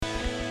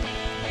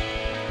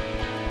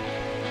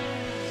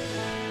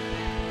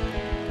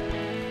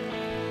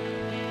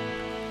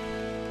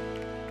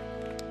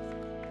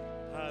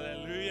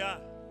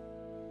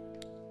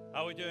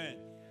How are we doing?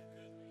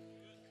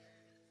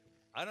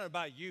 I don't know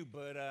about you,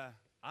 but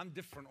I'm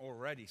different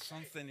already.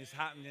 Something is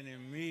happening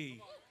in me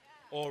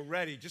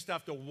already. Just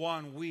after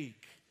 1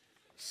 week,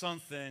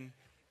 something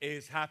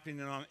is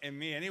happening in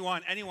me.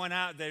 Anyone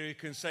out there who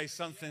can say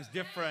something's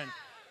different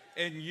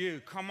in you?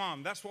 Come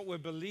on, that's what we're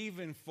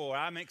believing for.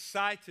 I'm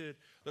excited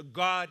that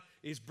God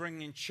is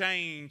bringing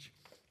change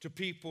to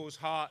people's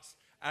hearts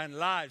and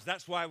lives.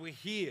 That's why we're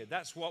here.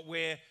 That's what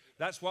we're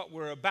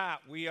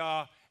about. We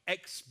are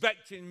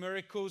expecting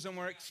miracles and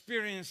we're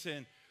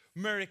experiencing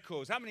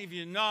miracles. How many of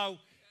you know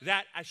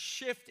that a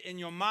shift in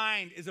your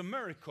mind is a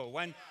miracle?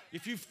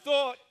 If you've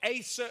thought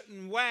a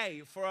certain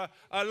way for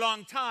a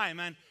long time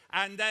and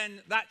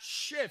then that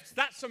shifts,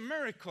 that's a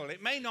miracle.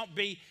 It may not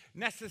be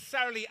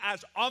necessarily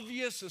as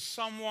obvious as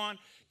someone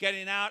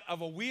getting out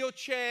of a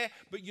wheelchair,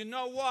 but you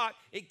know what?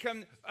 It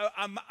can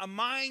a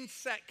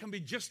mindset can be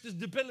just as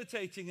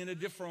debilitating in a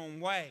different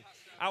way.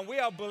 And we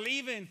are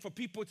believing for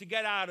people to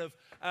get out of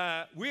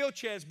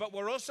wheelchairs, but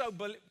we're also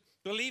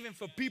believing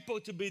for people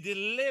to be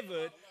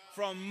delivered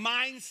from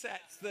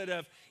mindsets that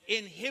have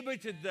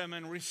inhibited them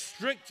and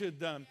restricted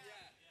them.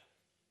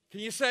 Can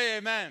you say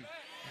amen?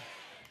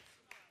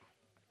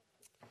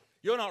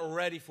 You're not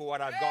ready for what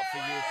I've got for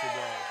you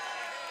today.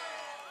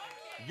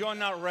 You're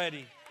not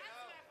ready.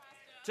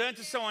 Turn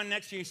to someone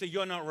next to you and say,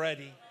 you're not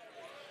ready.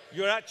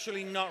 You're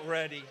actually not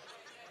ready.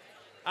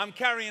 I'm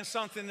carrying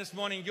something this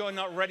morning you're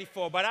not ready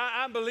for, but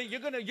I believe you're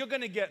gonna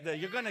get there.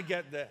 You're gonna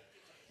get there.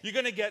 You're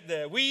gonna get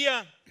there. We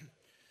are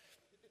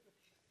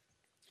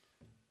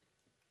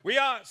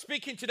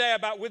speaking today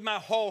about with my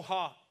whole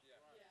heart.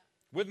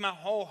 With my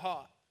whole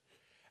heart.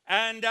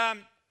 And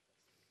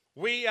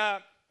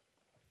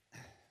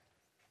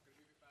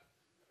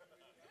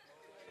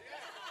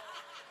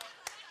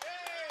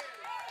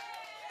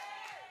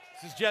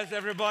this is Jess,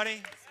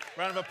 everybody.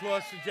 Round of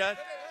applause for Jess.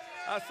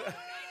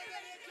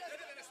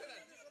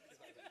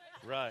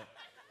 Right.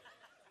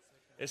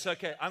 It's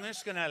okay. I'm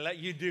just going to let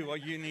you do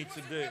what you need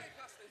to do.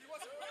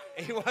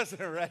 He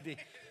wasn't ready.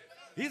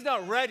 He's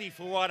not ready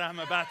for what I'm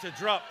about to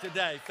drop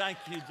today. Thank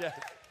you, Jeff.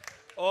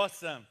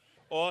 Awesome.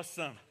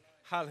 Awesome.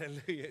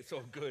 Hallelujah. It's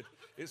all good.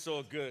 It's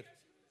all good.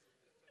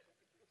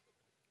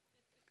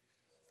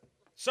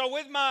 So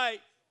with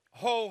my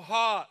whole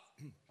heart,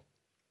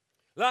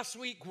 last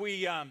week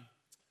we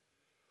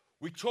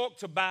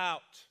talked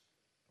about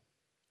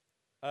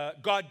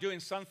God doing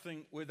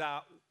something with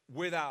our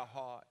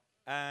heart.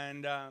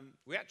 And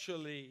we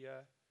actually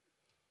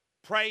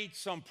prayed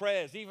some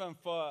prayers, even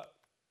for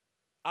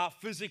our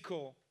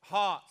physical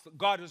hearts, that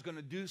God was going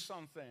to do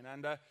something.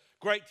 And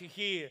great to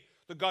hear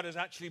that God has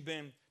actually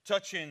been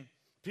touching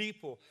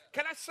people.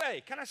 Can I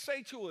say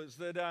to us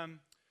that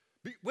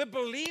we're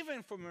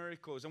believing for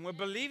miracles and we're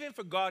believing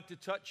for God to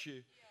touch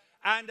you.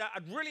 And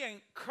I'd really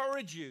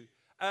encourage you,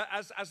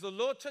 as the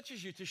Lord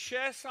touches you, to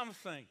share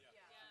something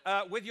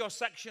with your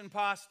section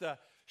pastor.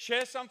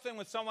 Share something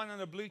with someone in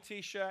a blue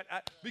T-shirt.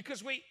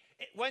 Because when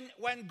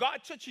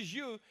God touches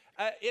you,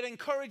 it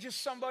encourages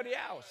somebody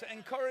else. It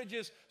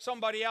encourages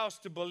somebody else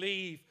to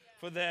believe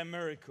for their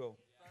miracle.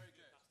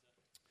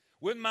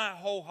 With my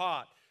whole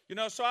heart.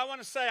 So I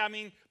want to say,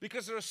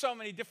 because there are so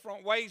many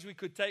different ways we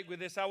could take with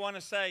this, I want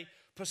to say,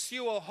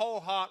 pursue a whole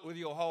heart with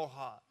your whole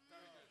heart.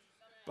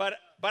 But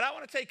I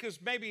want to take us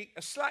maybe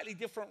a slightly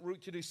different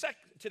route to do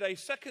today.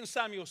 2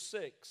 Samuel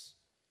 6,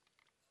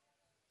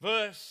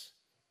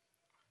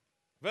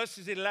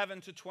 verses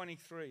 11 to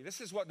 23. This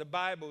is what the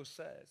Bible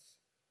says.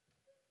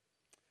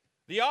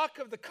 The Ark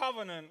of the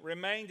Covenant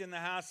remained in the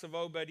house of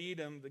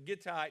Obed-Edom, the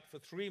Gittite, for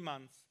 3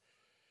 months,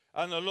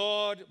 and the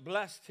Lord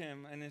blessed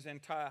him and his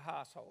entire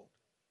household.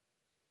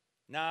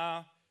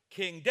 Now,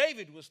 King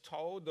David was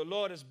told, the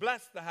Lord has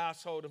blessed the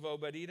household of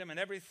Obed-Edom and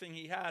everything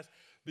he has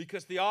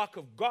because of the Ark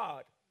of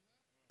God.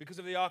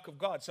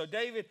 So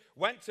David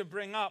went to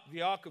bring up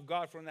the Ark of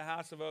God from the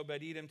house of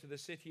Obed-Edom to the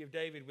city of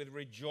David with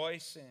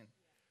rejoicing.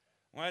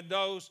 When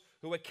those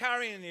who were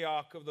carrying the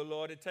ark of the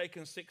Lord had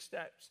taken 6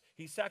 steps,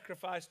 he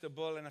sacrificed a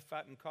bull and a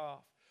fattened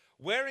calf.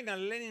 Wearing a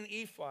linen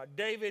ephod,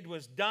 David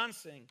was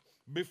dancing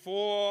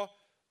before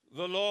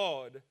the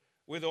Lord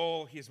with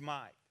all his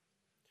might.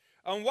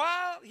 And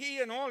while he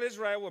and all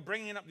Israel were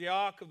bringing up the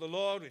ark of the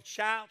Lord with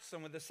shouts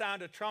and with the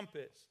sound of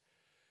trumpets,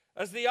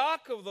 as the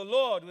ark of the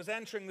Lord was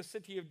entering the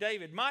city of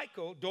David,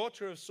 Michal,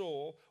 daughter of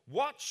Saul,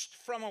 watched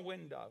from a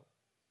window.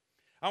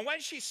 And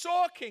when she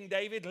saw King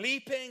David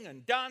leaping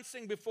and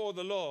dancing before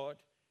the Lord,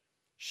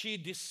 she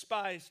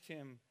despised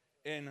him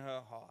in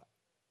her heart.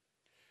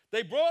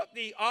 They brought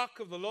the ark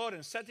of the Lord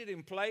and set it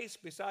in place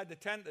beside the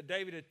tent that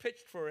David had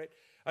pitched for it.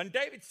 And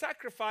David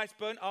sacrificed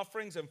burnt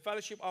offerings and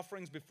fellowship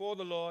offerings before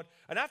the Lord.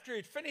 And after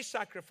he'd finished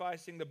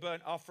sacrificing the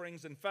burnt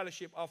offerings and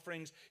fellowship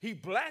offerings, he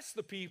blessed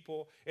the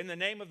people in the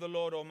name of the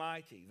Lord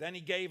Almighty. Then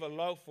he gave a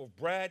loaf of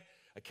bread,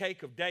 a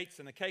cake of dates,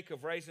 and a cake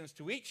of raisins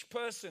to each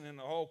person in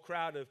the whole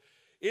crowd of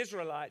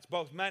Israelites,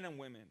 both men and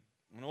women,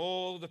 and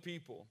all the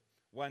people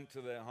went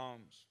to their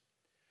homes.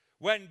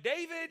 When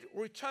David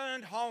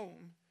returned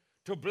home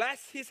to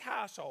bless his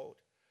household,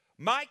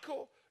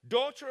 Michal,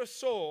 daughter of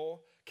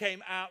Saul,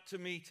 came out to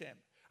meet him.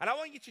 And I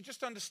want you to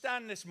just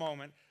understand this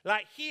moment.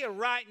 Like here,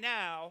 right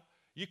now,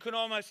 you can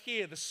almost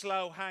hear the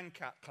slow hand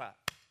clap.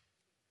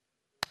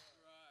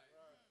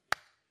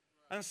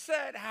 And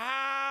said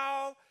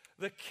how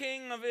the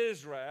king of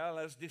Israel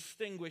has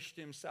distinguished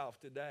himself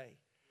today.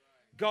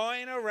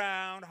 Going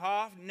around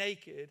half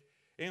naked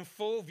in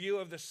full view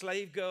of the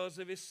slave girls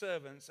of his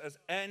servants as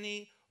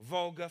any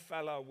vulgar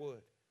fellow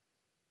would.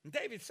 And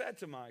David said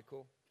to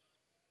Michal,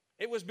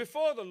 it was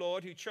before the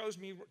Lord who chose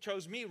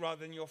me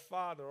rather than your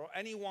father or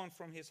anyone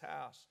from his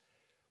house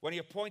when he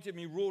appointed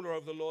me ruler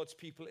over the Lord's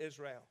people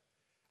Israel.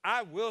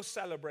 I will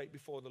celebrate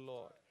before the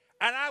Lord,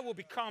 and I will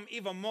become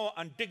even more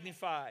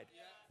undignified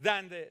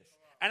than this.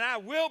 And I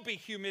will be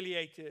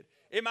humiliated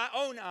in my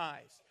own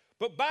eyes.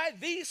 But by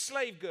these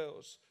slave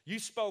girls you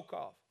spoke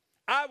of,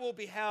 I will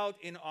be held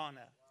in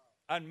honor.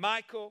 And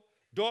Michal,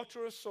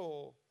 daughter of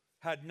Saul,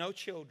 had no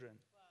children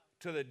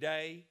to the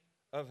day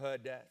of her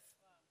death.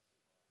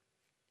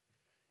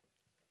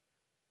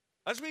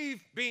 As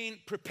we've been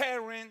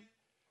preparing,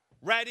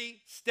 ready,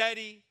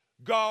 steady,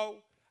 go,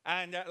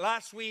 and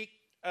last week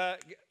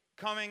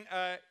coming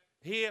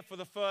here for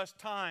the first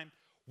time,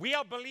 we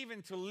are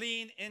believing to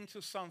lean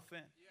into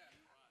something.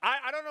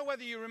 I don't know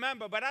whether you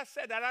remember, but I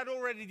said that I'd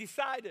already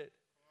decided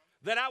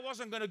that I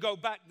wasn't going to go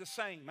back the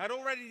same. I'd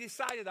already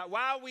decided that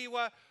while we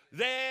were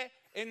there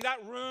in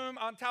that room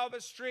on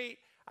Talbot Street,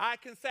 I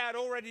can say I'd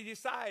already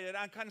decided.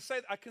 I can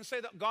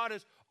say that God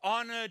has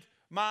honored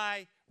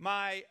my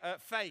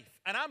faith.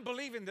 And I'm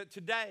believing that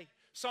today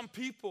some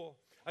people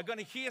are going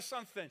to hear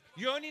something.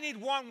 You only need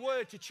one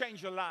word to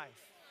change your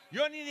life.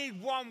 You only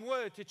need one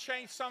word to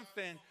change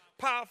something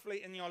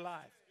powerfully in your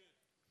life.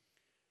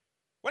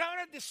 When I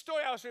read this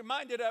story, I was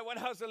reminded when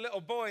I was a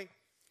little boy,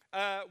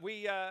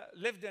 we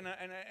lived in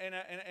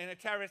a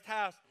terraced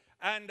house,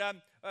 and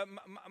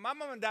my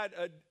mom and dad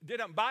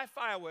didn't buy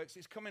fireworks.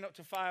 It's coming up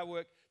to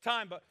firework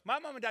time, but my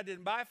mom and dad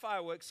didn't buy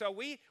fireworks, so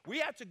we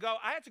had to go.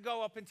 I had to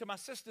go up into my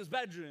sister's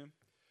bedroom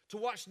to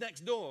watch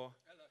next door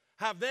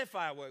have their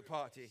firework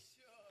party,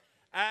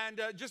 and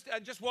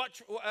just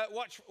watch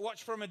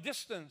from a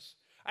distance.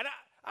 And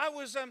I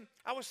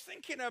was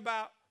thinking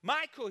about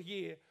Michal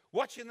here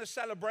watching the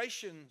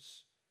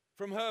celebrations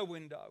from her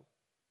window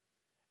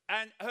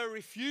and her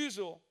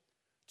refusal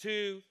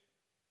to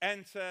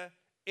enter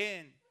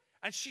in.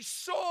 And she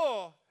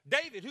saw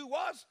David, who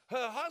was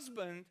her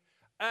husband,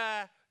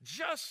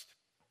 just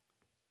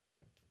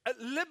at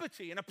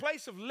liberty, in a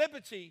place of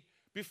liberty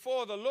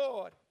before the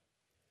Lord.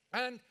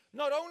 And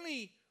not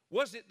only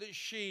was it that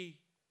she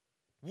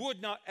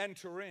would not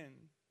enter in,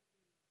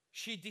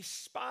 she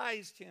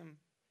despised him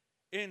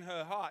in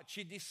her heart.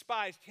 She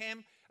despised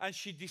him, and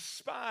she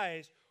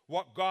despised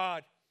what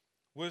God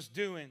was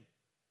doing.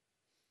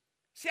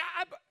 See,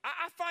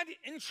 I find it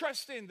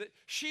interesting that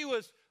she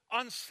was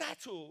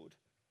unsettled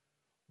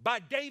by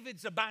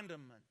David's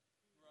abandonment.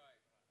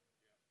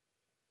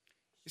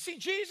 You see,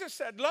 Jesus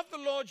said, love the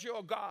Lord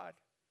your God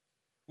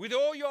with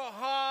all your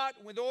heart,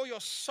 with all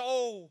your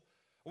soul,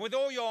 with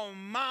all your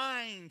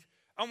mind,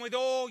 and with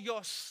all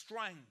your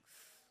strength.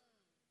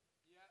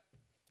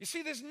 You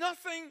see, there's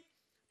nothing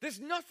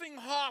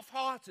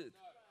half-hearted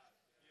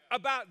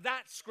about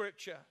that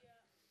scripture.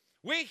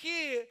 We're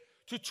here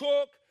to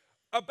talk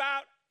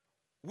about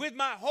with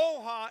my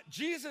whole heart.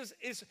 Jesus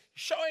is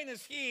showing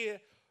us here,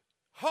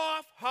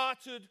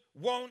 half-hearted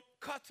won't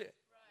cut it.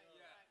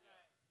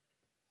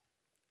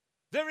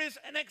 There is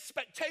an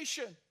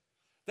expectation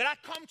that I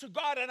come to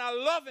God and I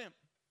love him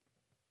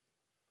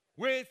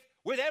with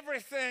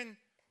everything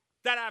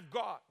that I've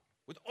got,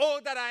 with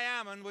all that I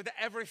am, and with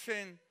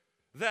everything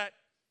that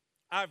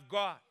I've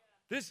got.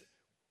 There's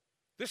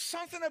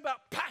something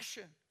about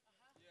passion.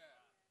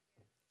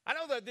 I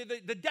know that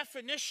the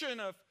definition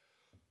of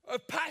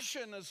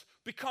passion has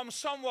become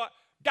somewhat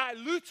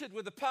diluted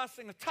with the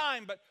passing of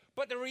time,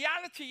 but the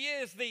reality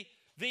is the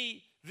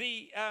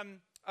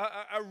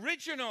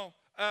original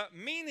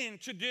meaning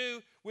to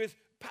do with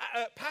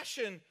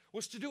passion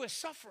was to do with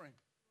suffering.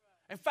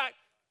 In fact,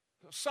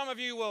 some of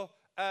you will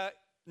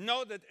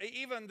know that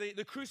even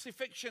the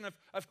crucifixion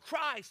of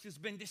Christ has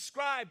been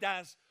described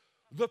as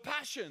the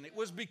passion. It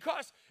was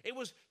because it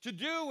was to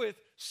do with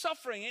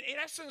suffering. In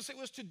essence, it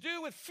was to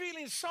do with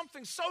feeling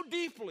something so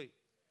deeply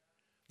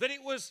that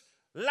it was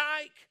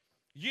like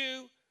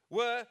you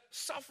were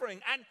suffering.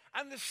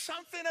 And there's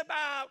something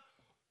about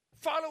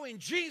following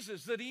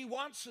Jesus that he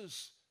wants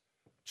us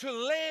to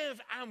live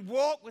and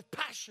walk with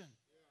passion.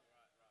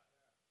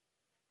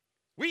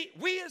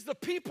 We as the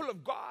people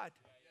of God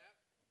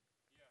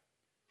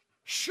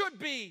should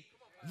be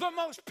the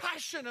most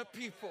passionate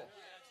people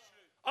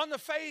on the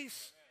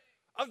face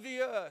of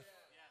the earth.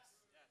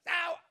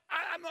 Now,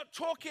 I'm not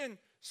talking,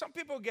 some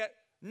people get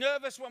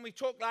nervous when we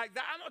talk like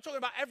that. I'm not talking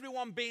about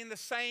everyone being the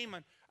same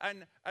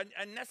and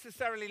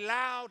necessarily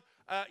loud,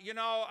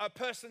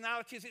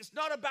 personalities. It's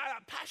not about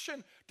that.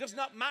 Passion does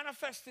not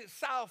manifest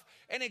itself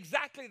in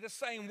exactly the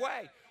same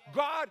way.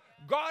 God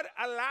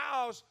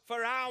allows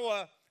for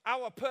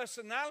our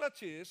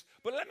personalities,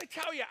 but let me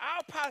tell you,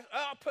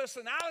 our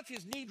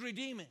personalities need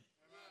redeeming.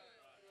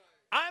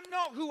 I'm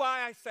not who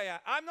I say I am.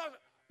 I'm not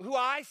who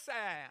I say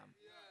I am.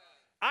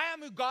 I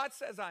am who God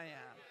says I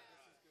am.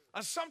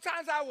 And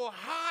sometimes I will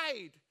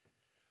hide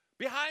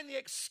behind the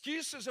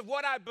excuses of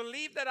what I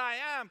believe that I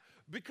am,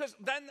 because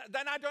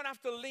then I don't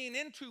have to lean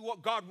into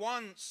what God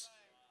wants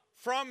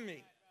from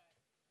me.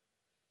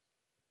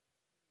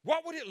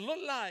 What would it look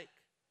like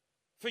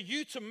for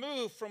you to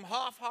move from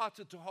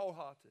half-hearted to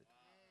wholehearted?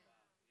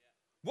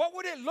 What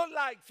would it look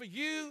like for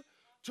you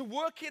to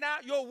work it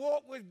out your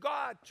walk with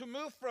God, to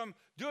move from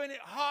doing it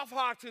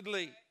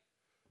half-heartedly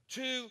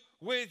to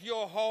with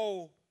your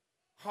whole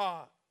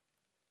heart?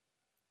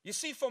 You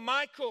see, for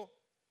Michal,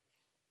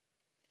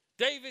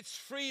 David's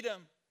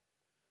freedom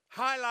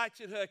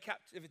highlighted her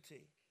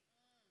captivity.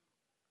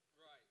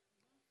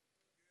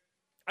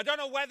 I don't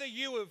know whether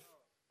you have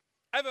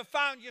ever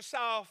found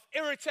yourself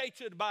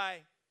irritated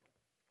by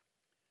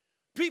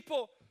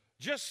people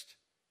just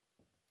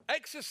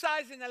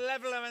exercising a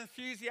level of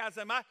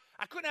enthusiasm. I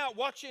couldn't help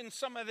watching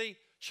some of the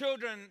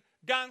children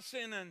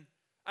dancing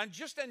and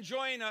just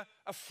enjoying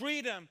a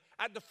freedom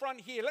at the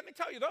front here. Let me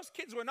tell you, those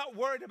kids were not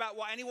worried about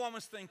what anyone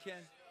was thinking.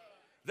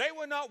 They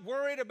were not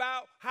worried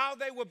about how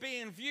they were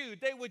being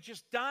viewed. They were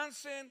just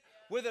dancing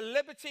with a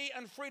liberty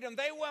and freedom.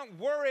 They weren't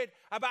worried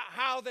about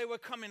how they were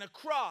coming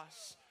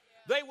across.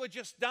 They were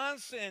just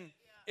dancing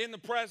in the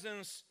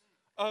presence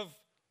of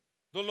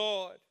the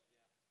Lord.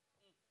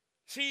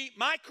 See,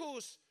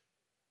 Michal's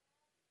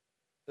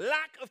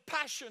lack of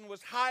passion was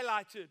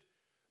highlighted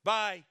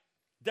by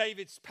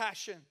David's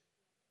passion.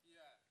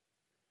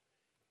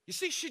 You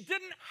see, she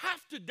didn't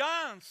have to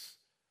dance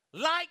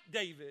like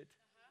David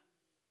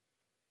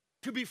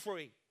to be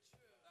free.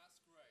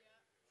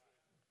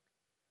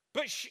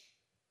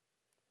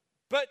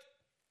 But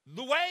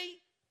the way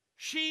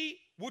she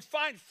would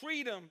find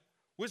freedom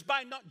was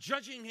by not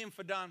judging him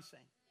for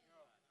dancing.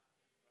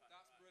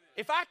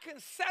 If I can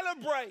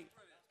celebrate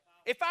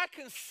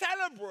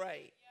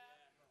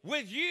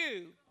with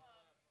you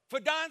for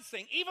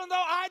dancing, even though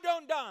I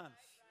don't dance,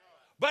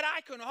 but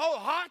I can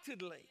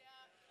wholeheartedly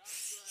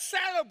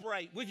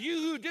celebrate with you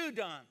who do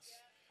dance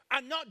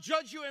and not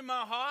judge you in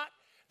my heart,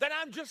 then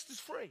I'm just as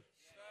free.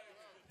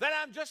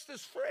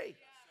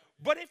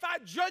 But if I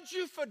judge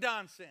you for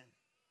dancing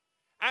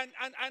and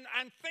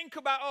think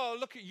about, oh,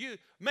 look at you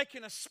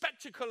making a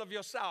spectacle of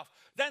yourself,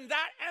 then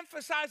that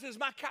emphasizes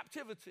my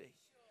captivity.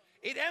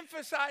 It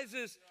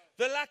emphasizes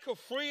the lack of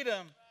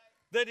freedom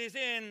that is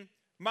in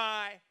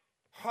my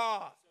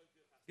heart.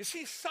 You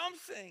see,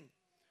 something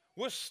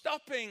was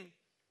stopping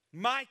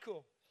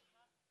Michal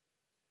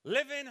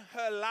living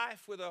her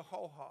life with her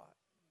whole heart.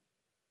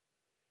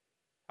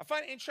 I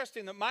find it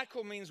interesting that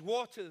Michal means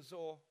waters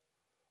or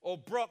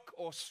brook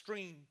or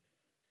stream.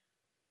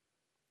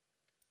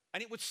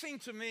 And it would seem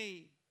to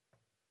me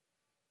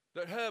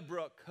that her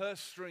brook, her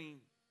stream,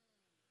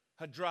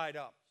 had dried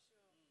up.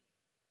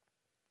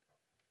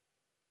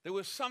 There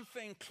was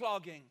something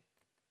clogging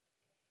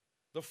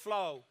the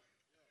flow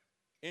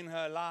in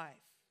her life.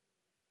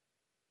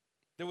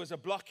 There was a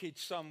blockage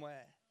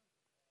somewhere.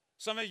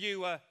 Some of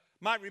you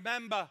might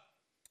remember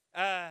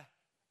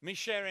me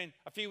sharing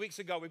a few weeks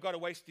ago, we've got a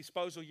waste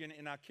disposal unit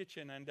in our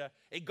kitchen, and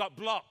it got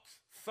blocked,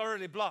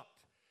 thoroughly blocked.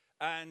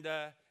 And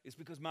it's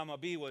because Mama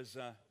B was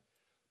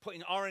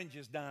putting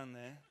oranges down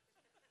there.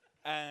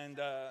 And,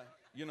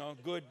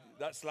 good,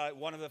 that's like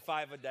one of the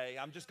 5 a day.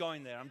 I'm just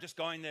going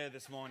there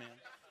this morning.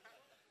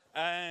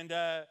 And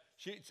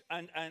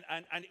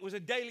it was a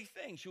daily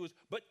thing.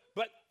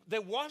 But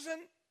there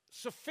wasn't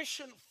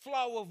sufficient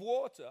flow of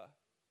water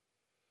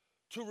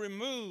to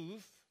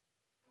remove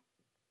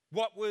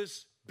what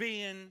was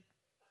being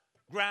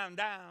ground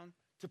down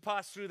to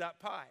pass through that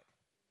pipe.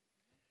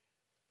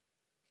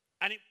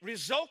 And it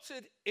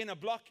resulted in a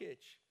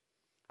blockage.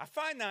 I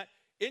find that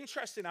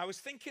interesting. I was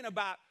thinking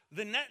about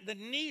the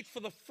need for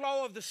the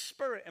flow of the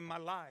Spirit in my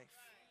life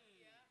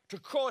to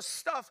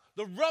cause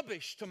the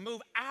rubbish to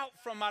move out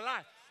from my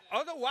life.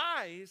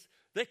 Otherwise,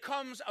 there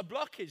comes a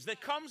blockage. There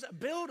comes a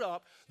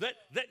buildup that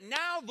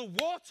now the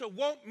water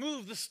won't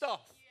move the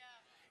stuff.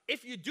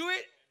 If you do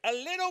it a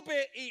little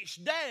bit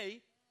each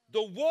day,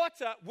 the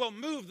water will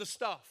move the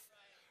stuff.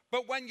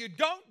 But when you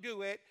don't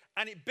do it,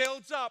 and it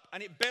builds up,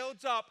 and it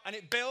builds up, and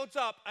it builds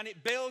up, and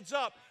it builds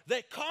up,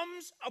 there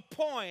comes a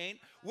point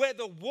where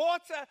the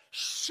water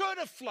should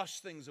have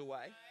flushed things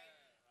away,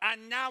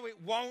 and now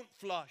it won't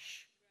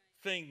flush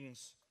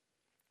things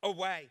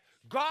away.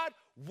 God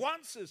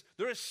wants us.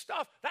 There is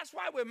stuff. That's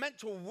why we're meant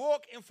to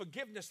walk in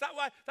forgiveness.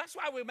 That's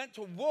why we're meant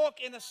to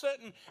walk in a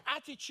certain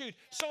attitude,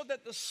 so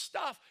that the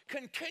stuff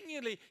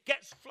continually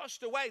gets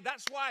flushed away.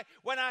 That's why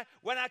when I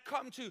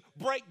come to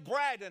break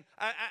bread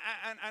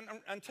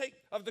and take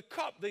of the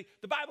cup, the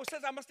Bible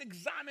says I must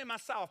examine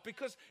myself,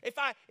 because if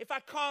I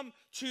come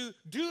to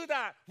do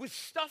that with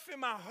stuff in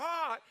my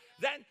heart,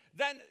 then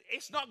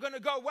it's not going to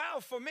go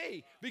well for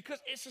me, because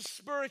it's a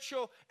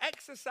spiritual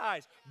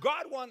exercise.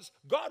 God wants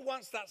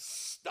that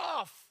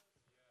stuff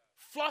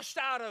flushed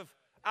out of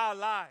our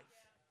lives.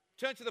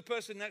 Turn to the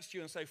person next to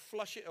you and say,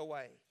 flush it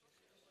away.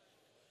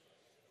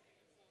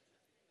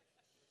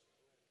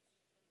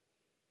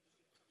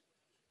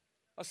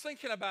 was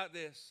thinking about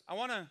this. I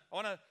want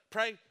to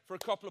pray for a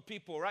couple of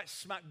people right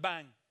smack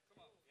bang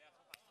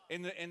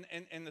in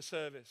the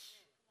service.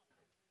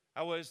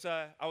 I was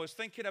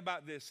thinking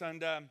about this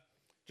and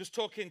just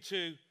talking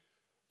to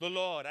the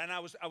Lord, and I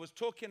was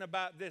talking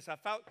about this. I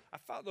felt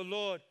the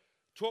Lord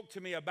talk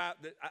to me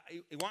about that.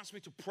 He wants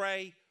me to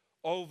pray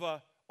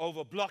over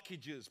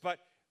blockages, but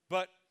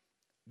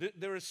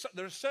there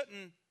are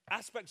certain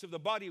aspects of the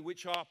body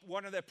which are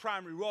one of their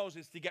primary roles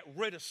is to get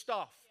rid of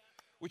stuff,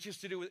 which is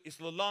to do with it's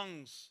the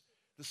lungs,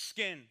 the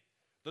skin,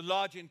 the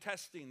large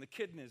intestine, the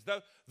kidneys.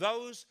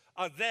 Those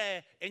are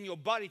there in your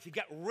body to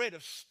get rid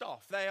of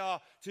stuff. They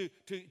are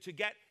to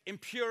get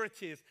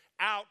impurities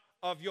out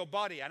of your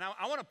body. And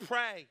I want to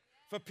pray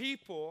for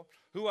people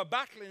who are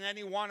battling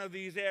any one of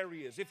these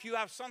areas. If you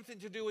have something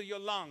to do with your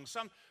lungs,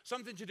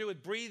 something to do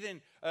with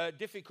breathing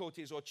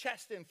difficulties or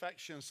chest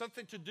infections,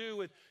 something to do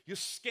with your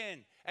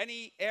skin,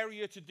 any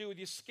area to do with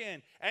your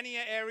skin, any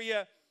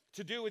area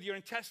to do with your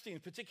intestine,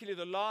 particularly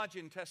the large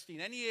intestine,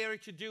 any area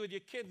to do with your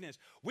kidneys.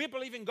 We're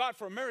believing God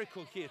for a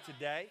miracle here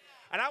today.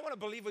 And I want to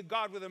believe with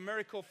God with a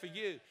miracle for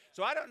you.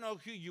 So I don't know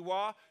who you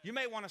are. You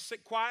may want to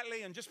sit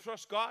quietly and just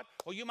trust God.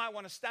 Or you might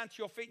want to stand to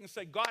your feet and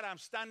say, God, I'm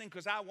standing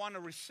because I want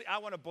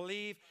to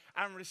believe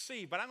and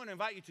receive. But I'm going to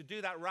invite you to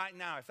do that right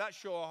now. If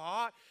that's your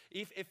heart,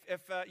 if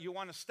you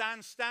want to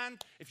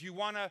stand. If you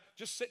want to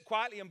just sit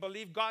quietly and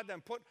believe God,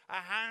 then put a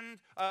hand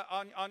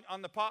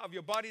on the part of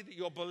your body that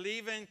you're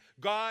believing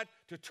God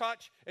to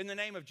touch in the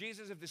name of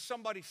Jesus. If there's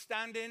somebody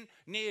standing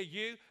near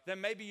you, then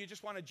maybe you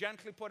just want to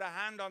gently put a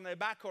hand on their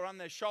back or on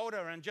their shoulder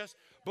and just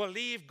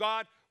believe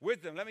God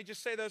with them. Let me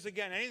just say those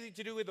again. Anything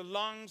to do with the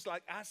lungs,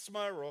 like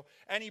asthma or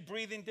any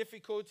breathing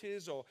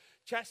difficulties or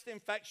chest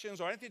infections,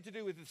 or anything to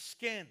do with the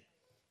skin,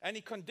 any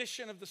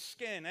condition of the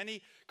skin,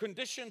 any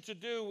condition to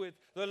do with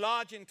the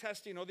large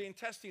intestine or the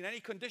intestine,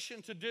 any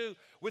condition to do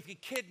with the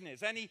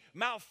kidneys, any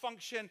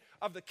malfunction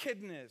of the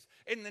kidneys,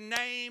 in the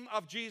name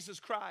of Jesus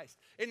Christ,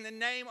 in the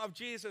name of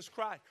Jesus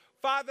Christ.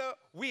 Father,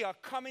 we are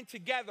coming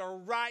together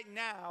right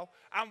now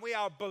and we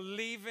are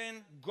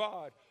believing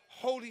God.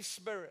 Holy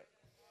Spirit,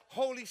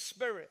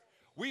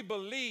 we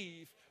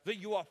believe that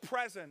you are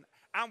present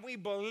and we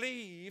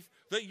believe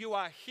that you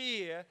are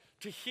here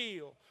to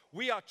heal.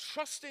 We are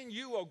trusting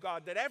you, oh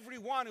God, that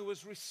everyone who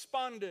has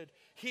responded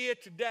here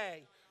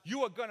today,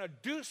 you are going to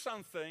do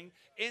something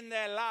in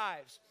their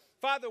lives.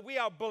 Father, we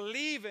are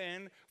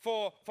believing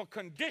for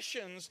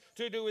conditions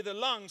to do with the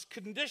lungs,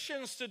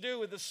 conditions to do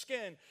with the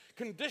skin,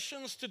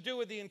 conditions to do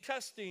with the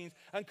intestines,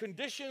 and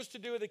conditions to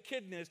do with the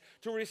kidneys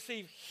to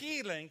receive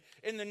healing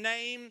in the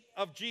name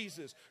of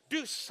Jesus.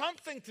 Do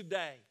something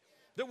today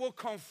that will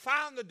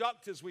confound the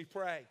doctors, we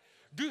pray.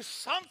 Do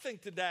something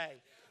today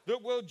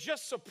that will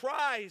just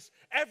surprise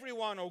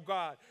everyone, oh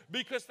God,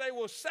 because they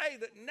will say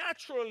that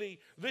naturally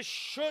this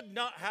should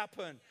not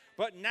happen.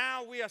 But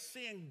now we are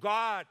seeing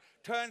God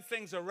turn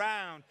things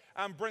around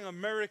and bring a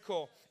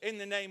miracle in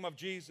the name of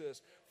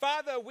Jesus.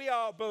 Father, we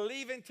are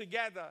believing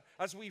together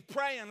as we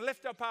pray and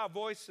lift up our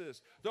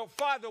voices that,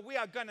 Father, we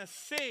are going to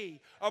see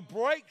a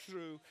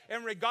breakthrough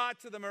in regard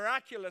to the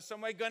miraculous,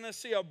 and we're going to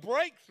see a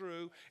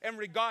breakthrough in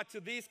regard to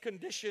these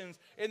conditions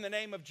in the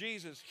name of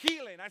Jesus.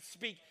 Healing, I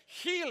speak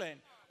healing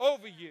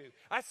over you.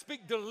 I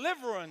speak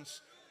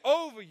deliverance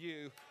over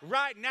you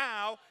right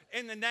now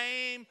in the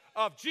name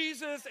of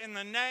Jesus, in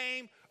the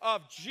name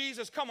of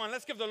Jesus. Come on,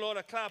 let's give the Lord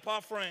a clap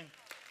offering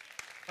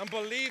and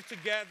believe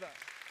together.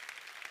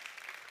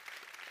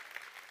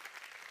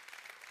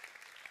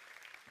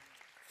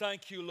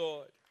 Thank you,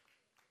 Lord.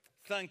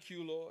 Thank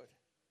you, Lord.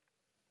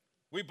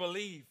 We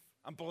believe.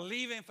 I'm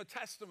believing for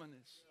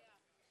testimonies.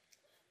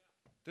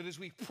 That as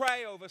we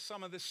pray over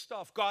some of this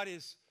stuff, God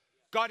is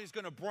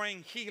going to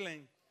bring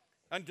healing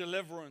and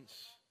deliverance.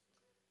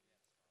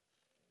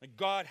 And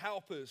God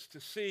help us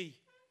to see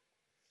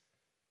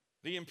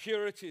the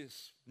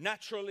impurities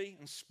naturally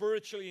and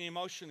spiritually and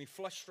emotionally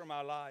flushed from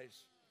our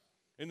lives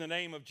in the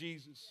name of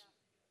Jesus.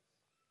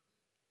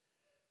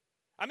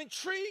 I'm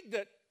intrigued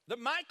that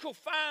Michal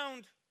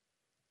found,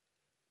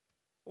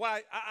 well,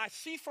 I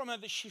see from her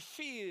that she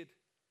feared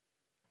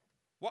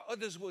what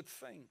others would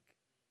think.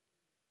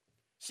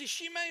 See,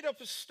 she made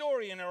up a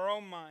story in her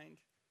own mind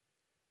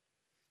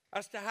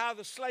as to how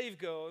the slave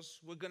girls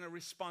were going to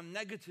respond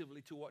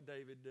negatively to what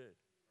David did.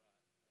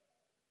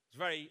 It's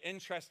very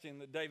interesting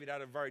that David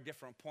had a very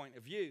different point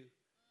of view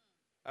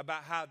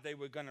about how they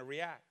were going to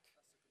react.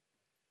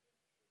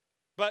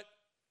 But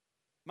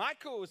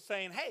Michal was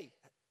saying, hey,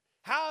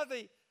 how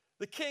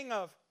the king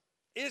of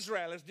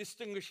Israel has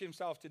distinguished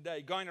himself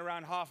today, going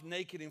around half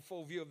naked in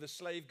full view of the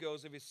slave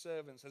girls of his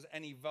servants, as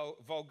any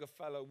vulgar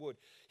fellow would.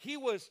 She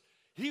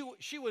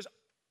was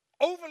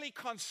overly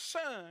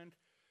concerned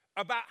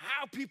about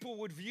how people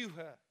would view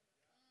her.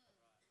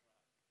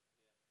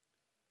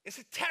 It's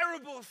a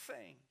terrible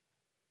thing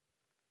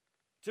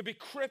to be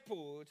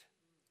crippled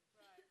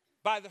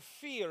by the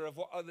fear of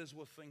what others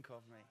will think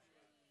of me.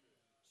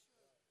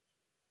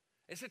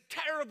 It's a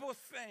terrible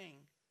thing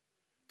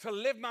to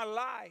live my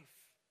life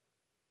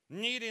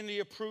needing the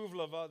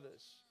approval of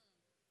others.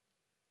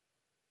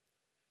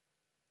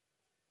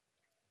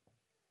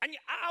 And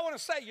I want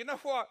to say, you know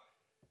what?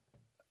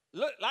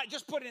 Look, like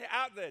just putting it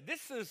out there,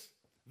 this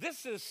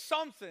is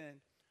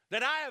something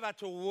that I have had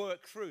to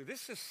work through.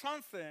 This is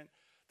something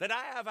that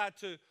I have had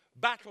to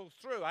battle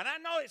through. And I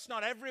know it's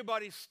not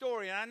everybody's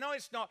story, and I know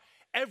it's not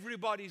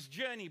everybody's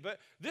journey, but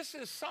this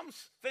is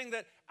something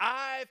that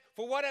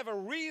for whatever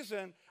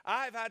reason,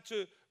 I've had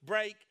to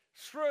break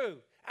through.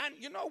 And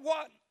you know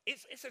what?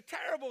 It's a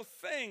terrible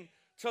thing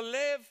to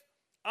live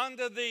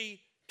under the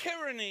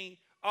tyranny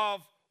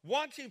of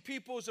wanting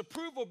people's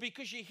approval,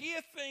 because you hear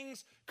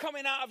things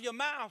coming out of your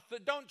mouth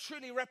that don't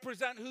truly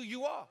represent who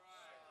you are.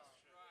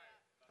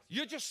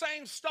 You're just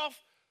saying stuff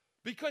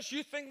because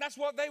you think that's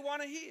what they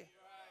want to hear.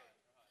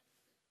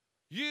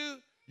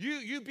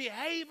 You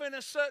behave in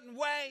a certain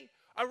way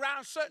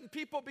around certain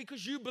people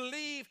because you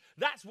believe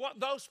that's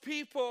what those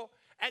people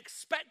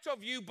expect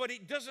of you, but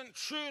it doesn't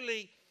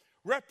truly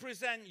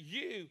represent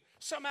you.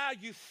 Somehow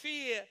you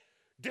fear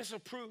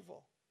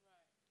disapproval.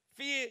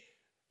 Fear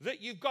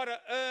that you've got to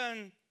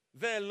earn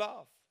their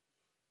love.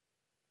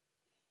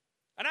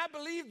 And I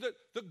believe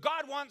that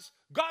God wants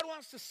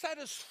to set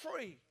us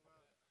free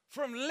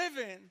from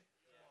living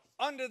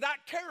under that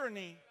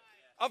tyranny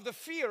of the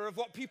fear of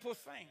what people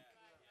think.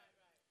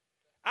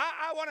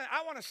 I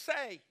want to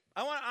say,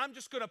 I'm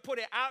just going to put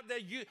it out there.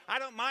 I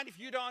don't mind if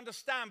you don't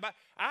understand, but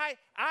I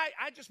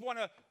just want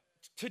to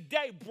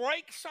today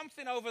break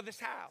something over this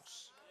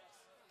house.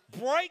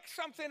 Break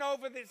something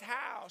over this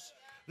house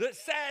that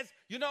says,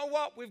 you know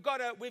what, we've got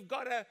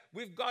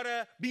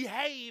to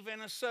behave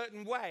in a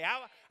certain way.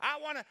 I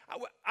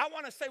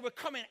want to say we're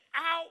coming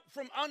out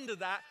from under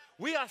that.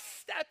 We are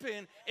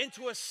stepping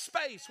into a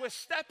space. We're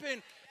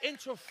stepping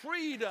into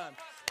freedom.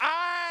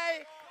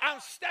 I am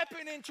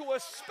stepping into a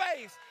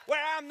space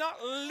where I'm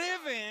not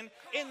living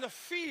in the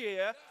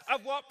fear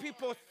of what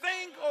people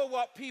think or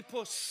what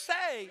people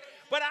say,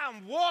 but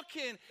I'm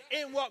walking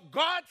in what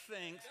God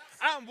thinks.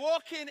 I'm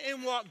walking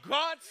in what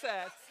God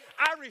says.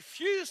 I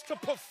refuse to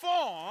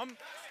perform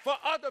for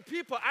other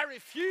people. I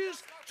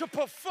refuse to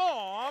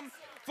perform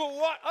for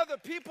what other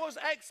people's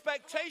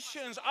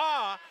expectations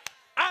are.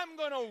 I'm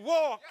going to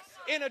walk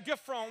in a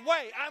different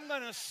way. I'm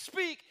going to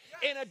speak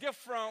in a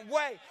different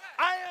way.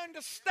 I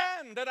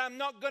understand that I'm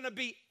not going to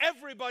be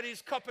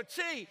everybody's cup of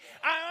tea.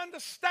 I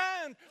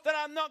understand that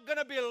I'm not going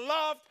to be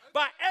loved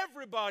by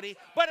everybody,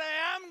 but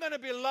I am going to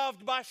be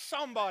loved by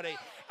somebody. And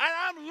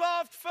I'm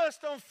loved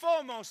first and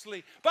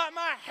foremostly by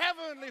my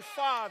Heavenly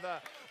Father,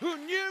 who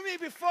knew me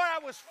before I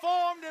was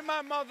formed in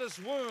my mother's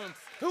womb,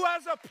 who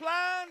has a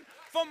plan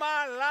for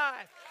my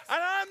life. And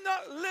I'm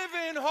not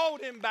living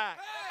holding back.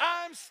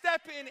 I'm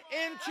stepping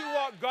into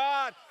what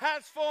God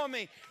has for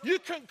me. You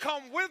can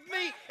come with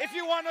me if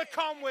you want to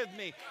come with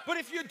me. But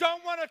if you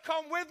don't want to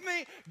come with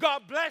me,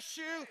 God bless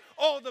you.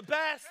 All the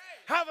best.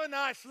 Have a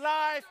nice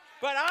life.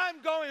 But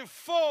I'm going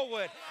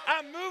forward.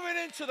 I'm moving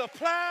into the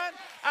plan.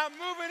 I'm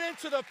moving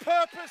into the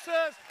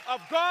purposes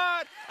of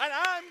God. And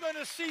I'm going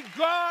to see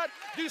God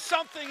do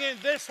something in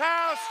this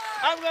house.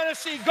 I'm going to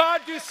see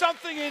God do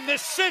something in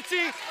this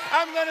city.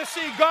 I'm going to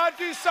see God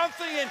do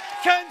something in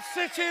 10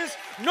 cities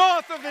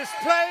north of this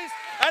place.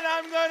 And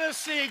I'm going to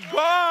see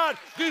God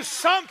do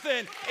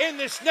something in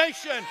this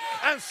nation.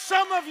 And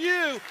some of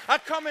you are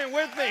coming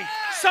with me.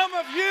 Some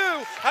of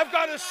you have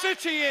got a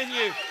city in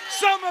you.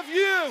 Some of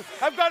you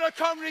have got a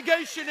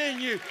congregation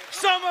in you.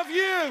 Some of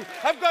you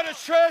have got a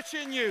church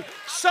in you.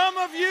 Some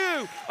of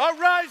you are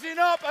rising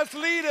up as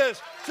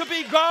leaders to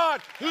be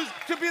God,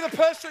 to be the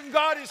person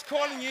God is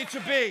calling you to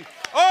be.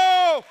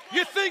 Oh,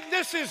 you think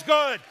this is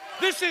good?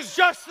 This is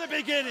just the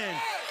beginning.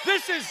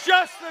 This is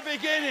just the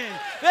beginning.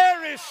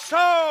 There is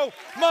so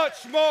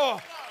much more.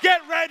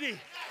 Get ready.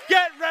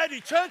 Get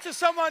ready. Turn to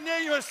someone near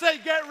you and say,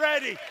 get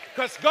ready.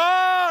 Because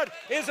God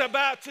is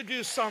about to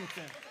do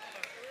something.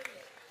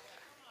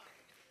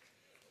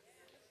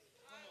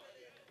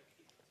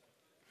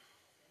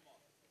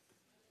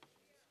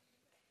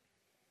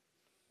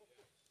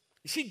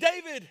 You see,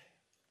 David,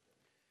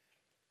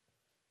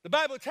 the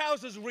Bible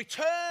tells us,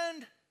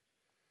 returned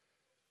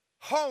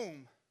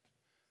home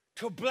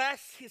to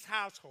bless his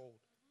household.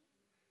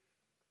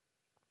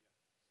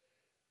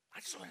 I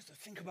just want us to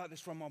think about this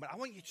for a moment. I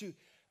want you to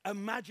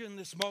imagine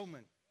this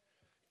moment.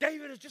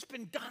 David has just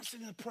been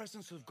dancing in the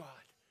presence of God.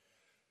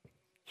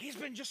 He's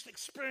been just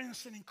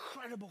experiencing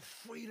incredible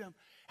freedom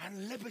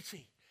and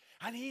liberty.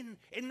 And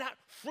in that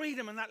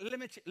freedom and that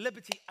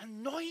liberty,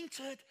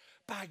 anointed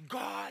by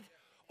God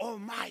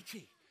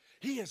Almighty,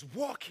 he is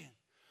walking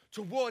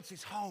towards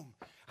his home.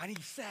 And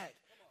he said,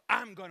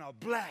 I'm going to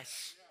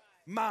bless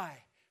my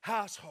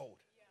household.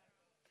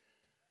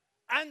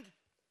 And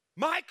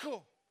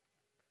Michal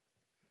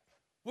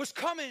was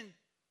coming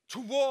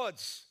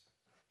towards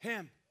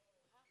him.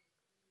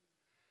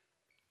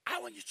 I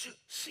want you to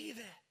see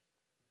there.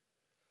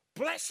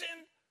 Blessing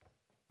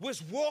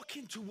was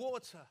walking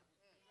towards her.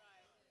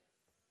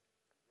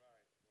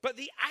 But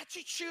the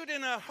attitude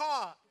in her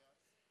heart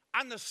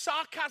and the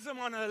sarcasm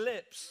on her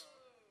lips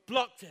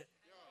blocked it.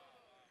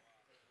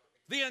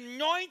 The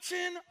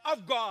anointing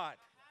of God,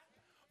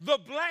 the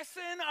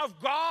blessing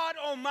of God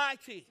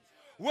Almighty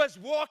was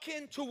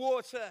walking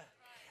towards her.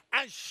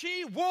 And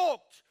she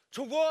walked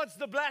towards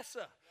the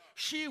blesser.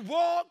 She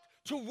walked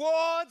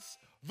towards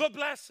the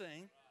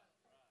blessing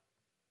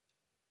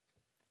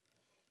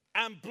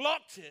and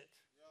blocked it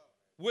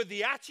with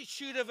the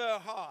attitude of her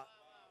heart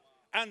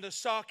and the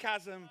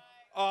sarcasm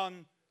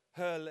on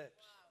her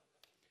lips.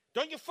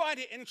 Don't you find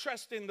it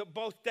interesting that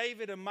both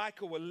David and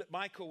Michal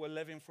were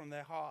living from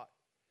their heart?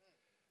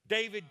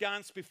 David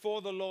danced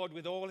before the Lord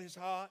with all his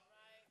heart.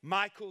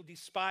 Michal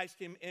despised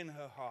him in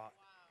her heart.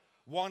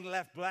 One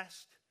left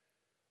blessed,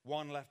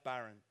 one left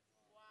barren.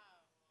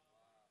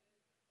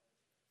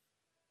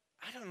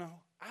 I don't know.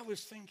 I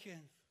was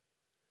thinking,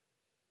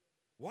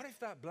 what if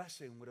that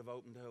blessing would have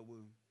opened her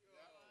womb?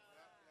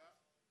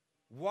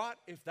 What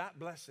if that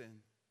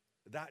blessing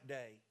that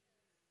day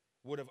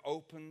would have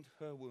opened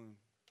her womb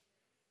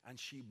and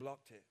she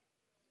blocked it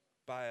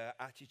by her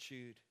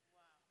attitude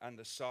and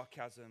the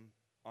sarcasm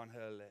on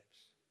her lips?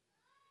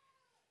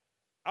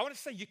 I want to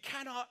say you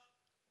cannot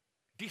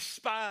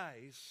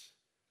despise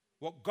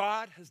what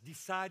God has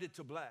decided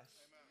to bless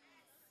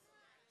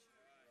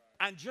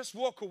and just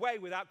walk away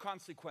without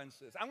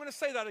consequences. I'm going to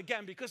say that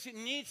again because it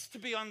needs to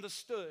be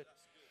understood.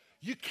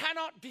 You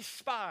cannot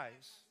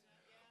despise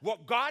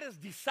what God has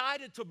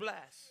decided to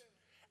bless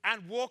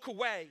and walk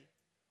away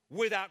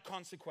without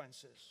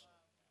consequences.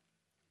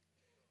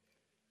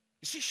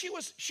 You see,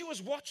 she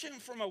was watching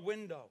from a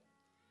window.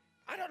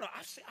 I don't know,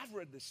 I've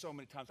read this so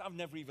many times. I've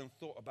never even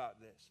thought about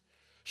this.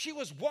 She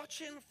was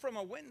watching from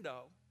a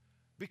window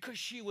because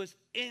she was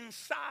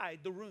inside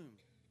the room.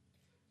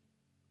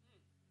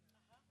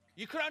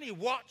 You can only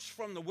watch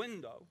from the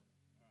window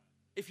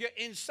if you're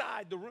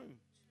inside the room.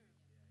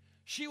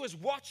 She was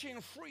watching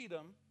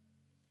freedom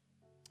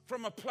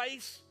from a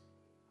place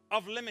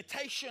of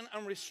limitation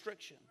and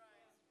restriction.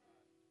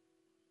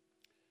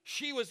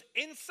 She was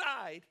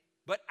inside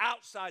but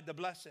outside the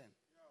blessing.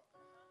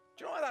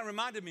 Do you know what that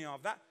reminded me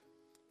of? That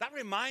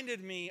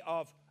reminded me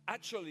of,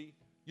 actually,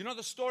 you know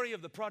the story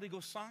of the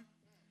prodigal son?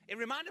 It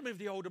reminded me of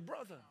the older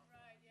brother.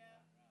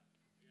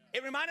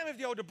 It reminded me of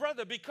the older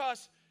brother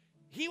because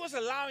he was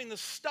allowing the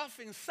stuff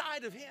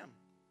inside of him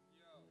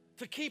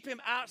to keep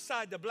him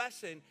outside the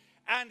blessing,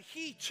 and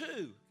he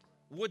too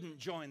wouldn't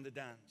join the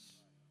dance.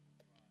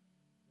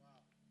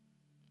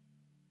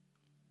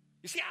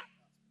 You see,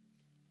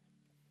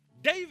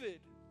 David,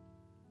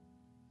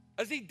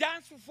 as he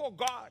danced before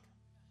God,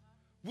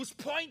 was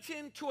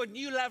pointing to a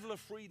new level of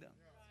freedom.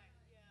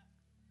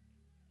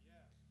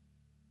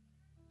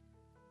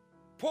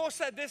 Paul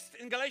said this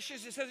in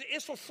Galatians. He says, it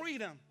is for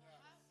freedom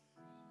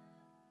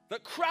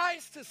that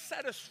Christ has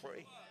set us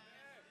free.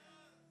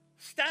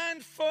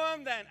 Stand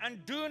firm then,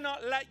 and do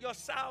not let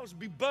yourselves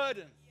be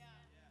burdened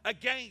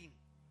again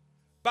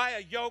by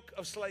a yoke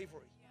of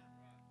slavery.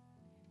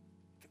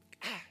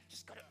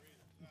 Just got to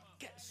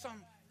get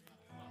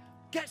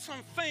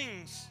some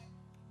things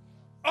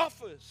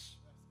off us.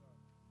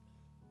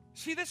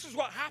 See, this is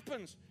what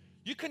happens.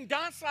 You can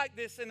dance like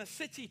this in a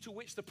city to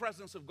which the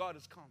presence of God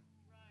has come.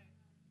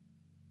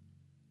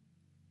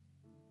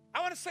 I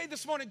want to say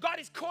this morning, God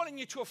is calling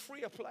you to a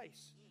freer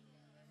place,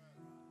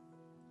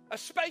 a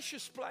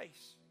spacious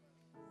place.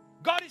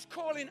 God is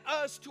calling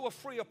us to a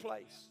freer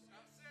place,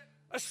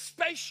 a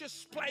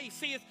spacious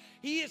place.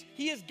 He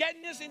is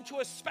getting us into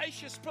a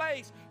spacious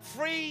place,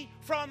 free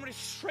from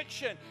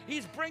restriction.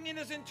 He's bringing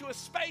us into a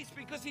space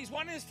because he's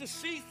wanting us to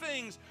see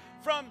things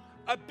from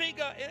a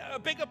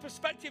bigger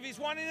perspective. He's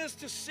wanting us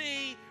to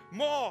see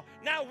more.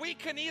 Now, we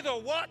can either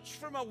watch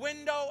from a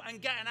window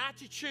and get an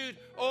attitude,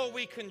 or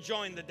we can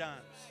join the dance.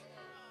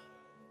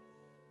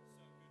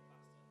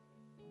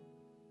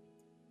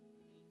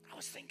 I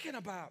was thinking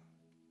about,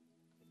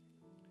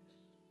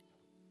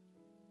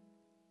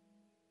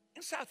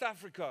 in South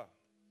Africa,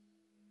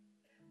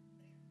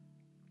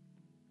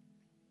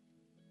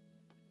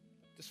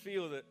 just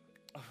feel that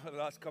over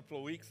the last couple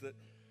of weeks that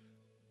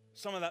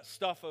some of that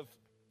stuff of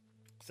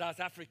South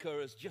Africa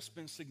has just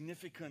been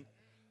significant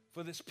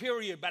for this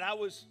period. But I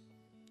was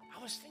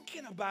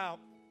thinking about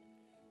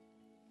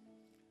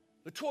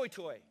the Toi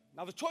Toi.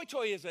 Now, the Toi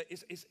Toi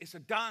is a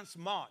dance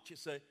march.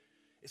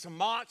 It's a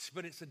march,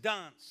 but it's a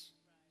dance.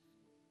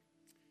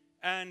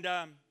 And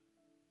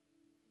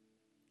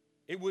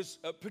it was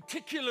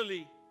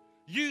particularly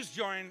used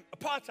during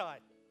apartheid.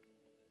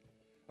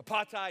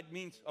 Apartheid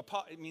means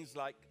apart. It means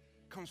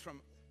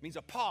means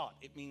apart.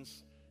 It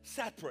means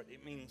separate.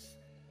 It means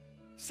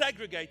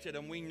segregated,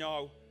 and we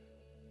know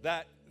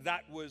that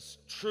that was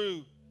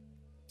true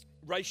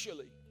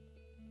racially.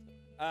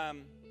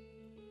 Can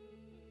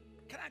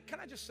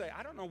I just say,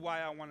 I don't know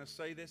why I want to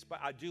say this, but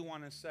I do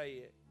want to say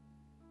it.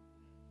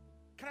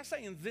 Can I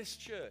say, in this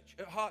church,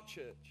 at Heart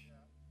Church,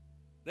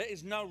 there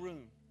is no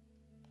room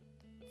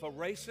for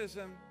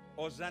racism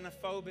or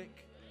xenophobic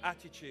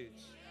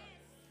attitudes.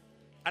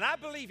 And I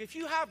believe if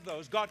you have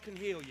those, God can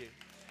heal you.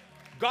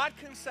 God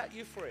can set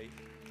you free.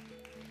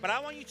 But I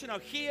want you to know,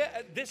 here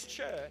at this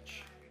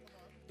church,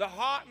 the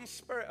heart and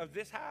spirit of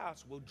this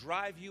house will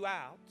drive you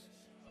out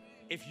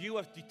if you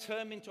are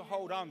determined to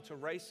hold on to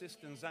racist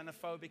and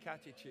xenophobic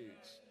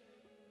attitudes.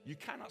 You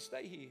cannot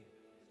stay here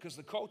because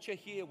the culture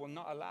here will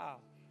not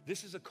allow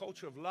This is a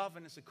culture of love,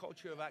 and it's a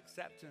culture of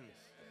acceptance.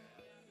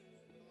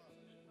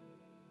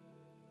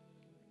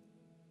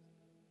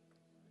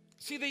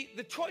 See,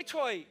 the Toi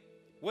Toi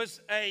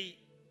was a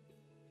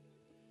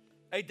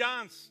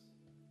dance.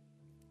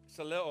 It's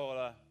a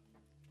little,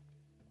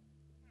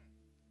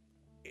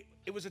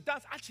 it was a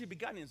dance actually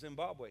began in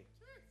Zimbabwe.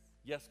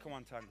 Yes, come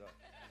on, Tanda.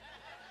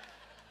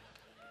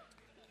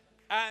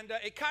 And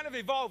it kind of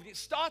evolved. It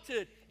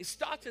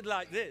started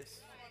like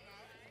this,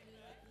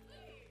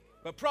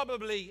 but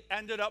probably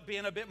ended up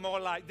being a bit more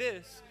like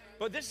this.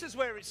 But this is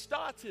where it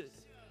started.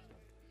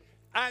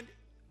 And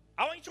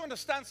I want you to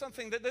understand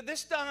something, that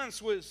this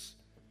dance was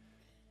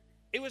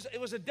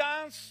a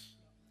dance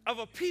of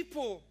a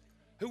people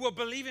who were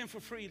believing for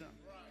freedom.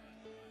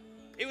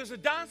 It was a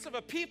dance of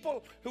a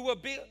people who were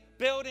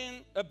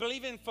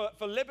believing for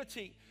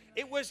liberty.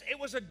 It was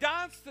a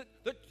dance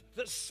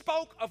that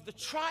spoke of the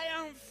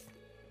triumph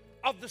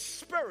of the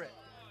Spirit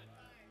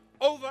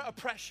over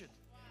oppression.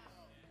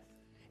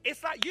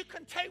 It's like, you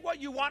can take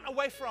what you want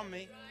away from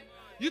me.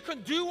 You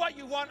can do what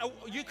you want.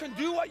 You can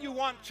do what you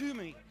want to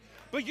me.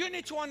 But you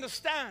need to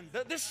understand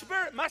that this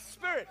Spirit, my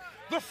spirit,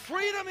 the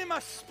freedom in my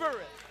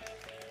spirit,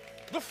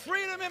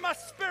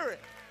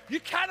 you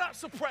cannot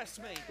suppress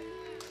me.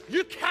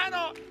 You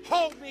cannot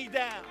hold me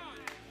down.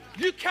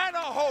 You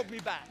cannot hold me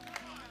back.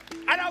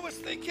 And I was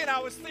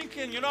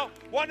thinking, you know,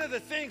 one of the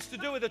things to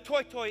do with the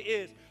Toi Toi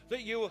is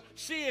that you will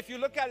see, if you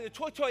look at it, the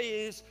Toi Toi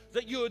is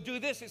that you will do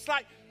this. It's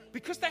like,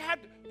 because they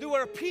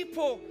were a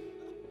people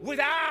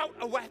without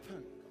a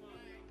weapon.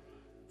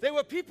 They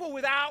were people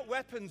without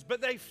weapons, but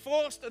they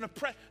faced an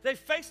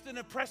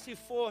oppressive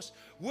force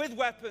with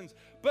weapons.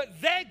 But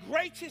their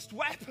greatest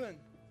weapon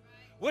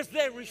was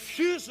their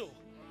refusal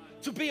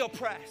to be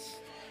oppressed.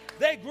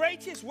 Their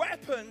greatest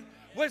weapon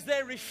was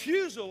their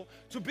refusal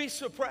to be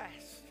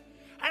suppressed.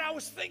 And I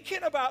was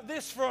thinking about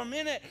this for a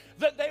minute,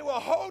 that they were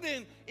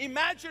holding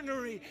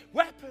imaginary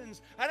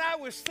weapons. And I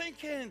was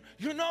thinking,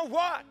 you know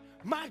what?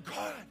 My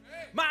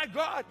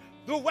God,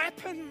 the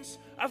weapons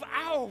of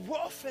our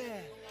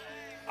warfare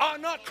are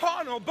not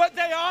carnal, but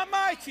they are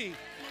mighty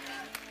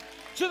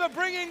to the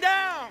bringing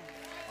down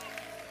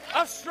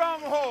of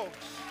strongholds.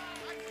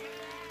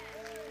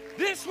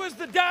 This was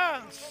the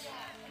dance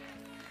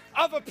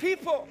of a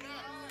people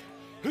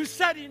who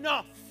said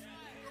enough.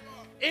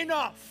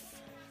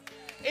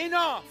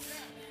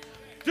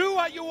 Do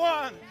what you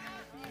want.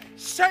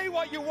 Say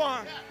what you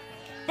want.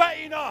 But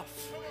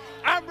enough.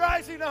 I'm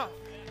rising up.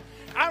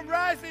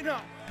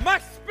 My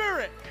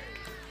spirit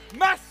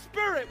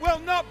will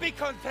not be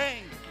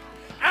contained.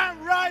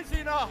 I'm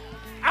rising up.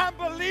 I'm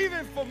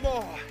believing for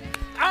more.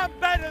 I'm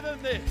better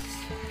than this.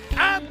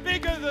 I'm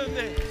bigger than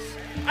this.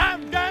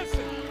 I'm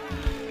dancing.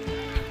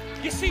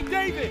 You see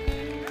David.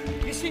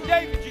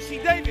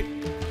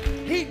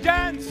 He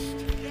danced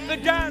the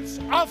dance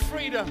of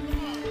freedom.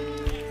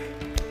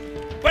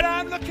 But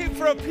I'm looking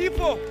for a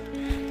people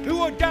who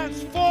will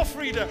dance for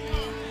freedom.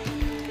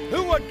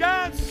 Who are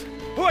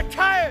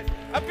tired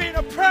of being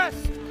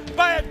oppressed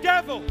by a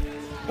devil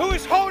who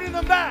is holding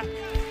them back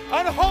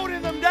and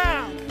holding them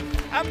down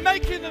and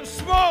making them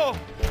small.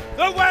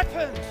 The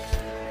weapons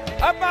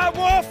of my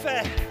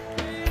warfare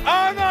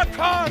are not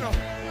carnal,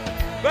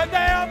 but they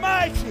are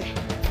mighty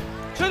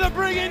to the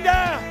bringing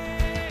down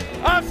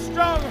of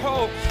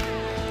strongholds.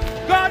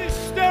 God is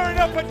stirring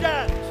up a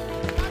dance.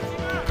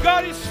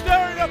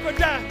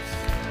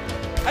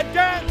 A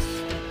dance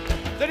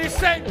that is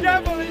saying,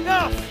 devil,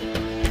 enough.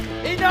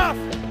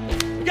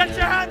 Get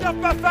your hand off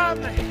my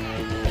family.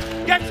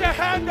 Get your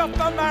hand off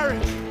my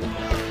marriage.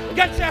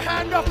 Get your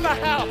hand off my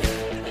house.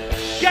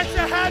 Get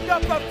your hand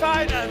off my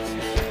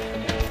finances.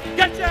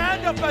 Get your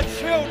hand off my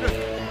children.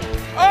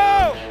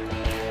 Oh,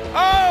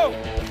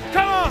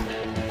 come on.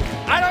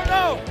 I don't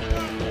know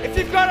if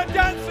you've got a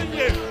dance in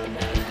you.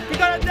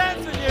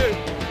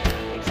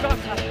 Start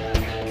clap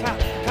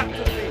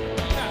to the beat.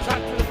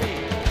 Clap to the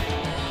beat.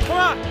 Come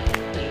on.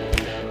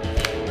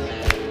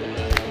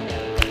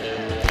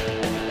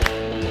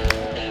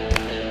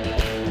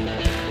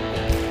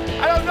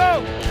 I don't know.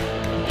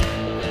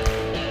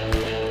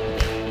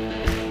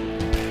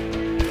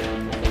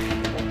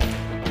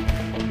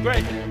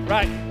 Great,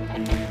 right.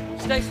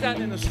 Stay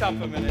standing and stop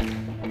a minute.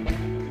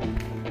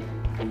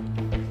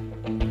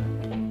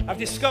 I've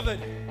discovered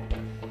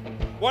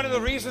one of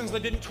the reasons they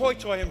didn't Toi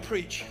Toi and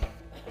preach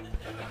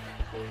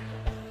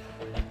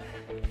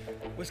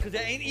was because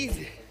it ain't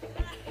easy.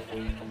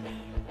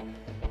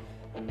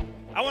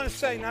 I want to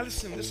say, now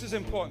listen, this is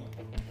important.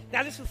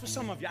 Now listen, for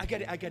some of you, I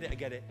get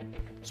it.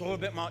 It's all a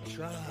bit much.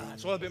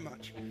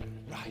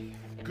 Right,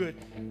 good.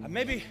 And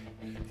maybe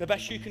the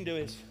best you can do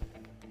is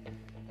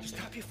just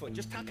tap your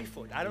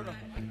foot. I don't know.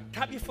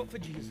 Tap your foot for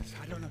Jesus.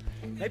 I don't know.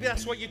 Maybe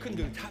that's what you can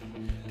do.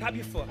 Tap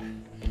your foot.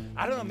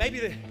 I don't know. Maybe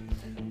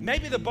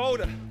the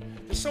bolder.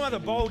 There's some of the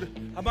bold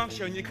amongst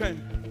you, and you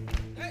can.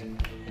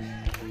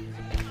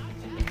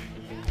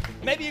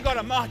 Maybe you got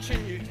a march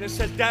in you that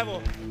says,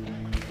 devil,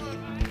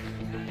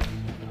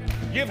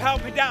 you've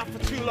held me down for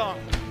too long.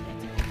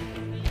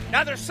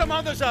 Now there's some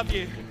others of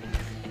you,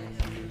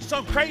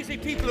 some crazy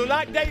people who,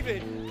 like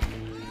David,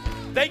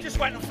 They just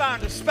went and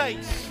found a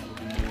space.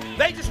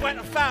 They just went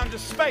and found a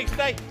space.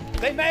 They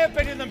may have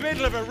been in the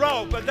middle of a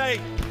road, but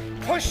they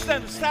pushed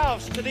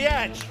themselves to the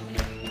edge.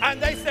 And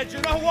they said, you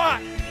know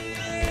what?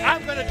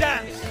 I'm going to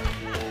dance.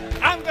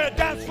 I'm going to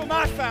dance for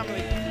my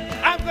family.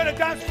 I'm going to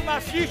dance for my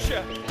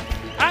future.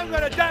 I'm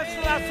going to dance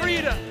for my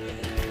freedom.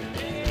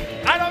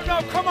 I don't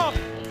know, come on.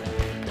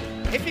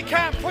 If you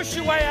can, push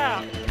your way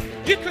out.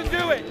 You can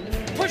do it.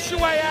 Push your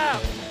way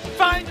out.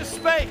 Find a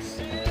space.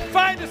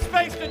 Find a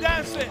space to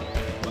dance in.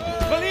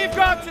 Believe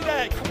God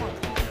today. Come on.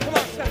 Come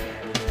on, Stephen.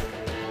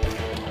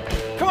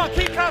 Come on,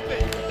 keep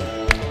clapping.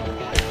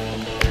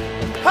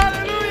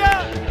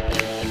 Hallelujah.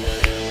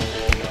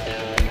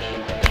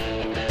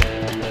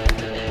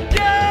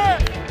 Yeah.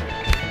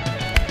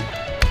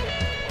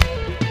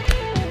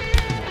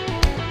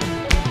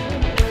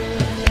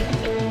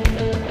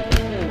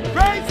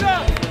 Greater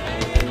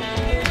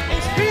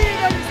is He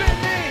that is in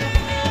me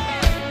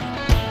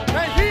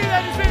than he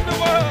that is in the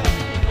world.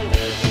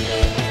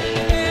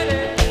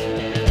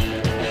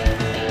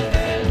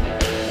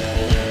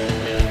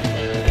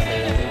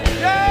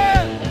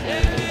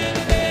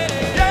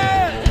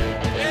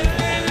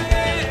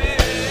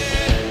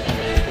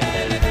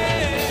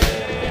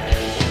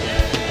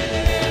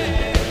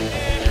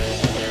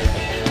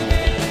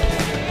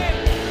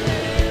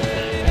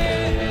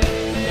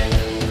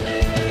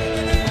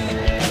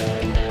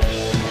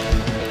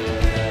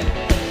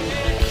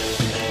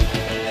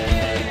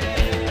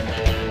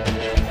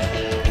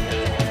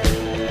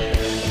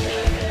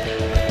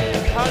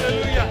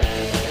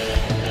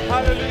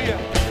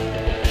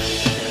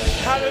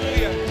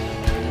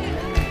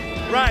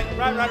 Right.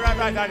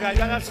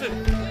 That's it.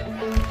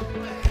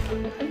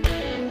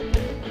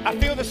 I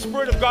feel the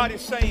Spirit of God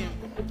is saying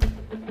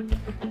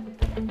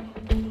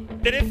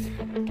that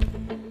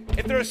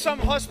if there are some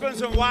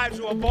husbands and wives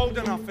who are bold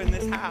enough in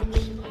this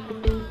house,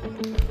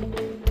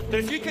 that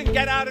if you can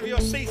get out of your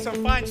seats and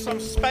find some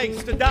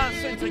space to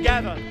dance in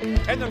together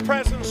in the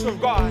presence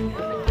of God,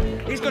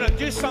 He's going to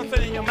do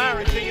something in your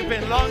marriage that you've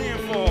been longing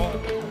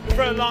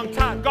for a long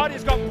time. God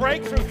has got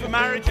breakthrough for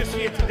marriages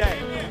here today.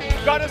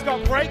 God has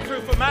got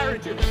breakthrough for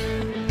marriages.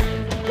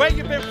 Where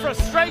you've been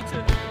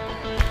frustrated,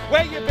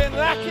 where you've been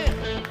lacking,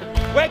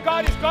 where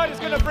God is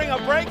going to bring a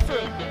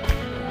breakthrough.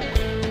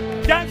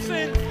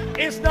 Dancing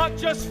is not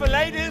just for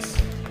ladies.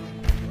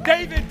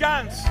 David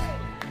danced.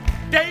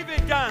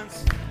 David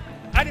danced.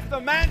 And if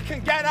the man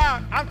can get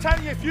out, I'm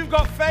telling you, if you've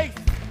got faith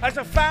as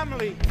a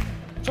family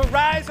to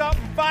rise up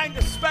and find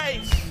a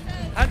space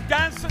and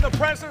dance in the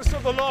presence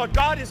of the Lord,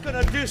 God is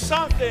going to do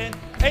something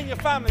in your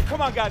family.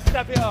 Come on, guys,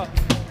 step it up.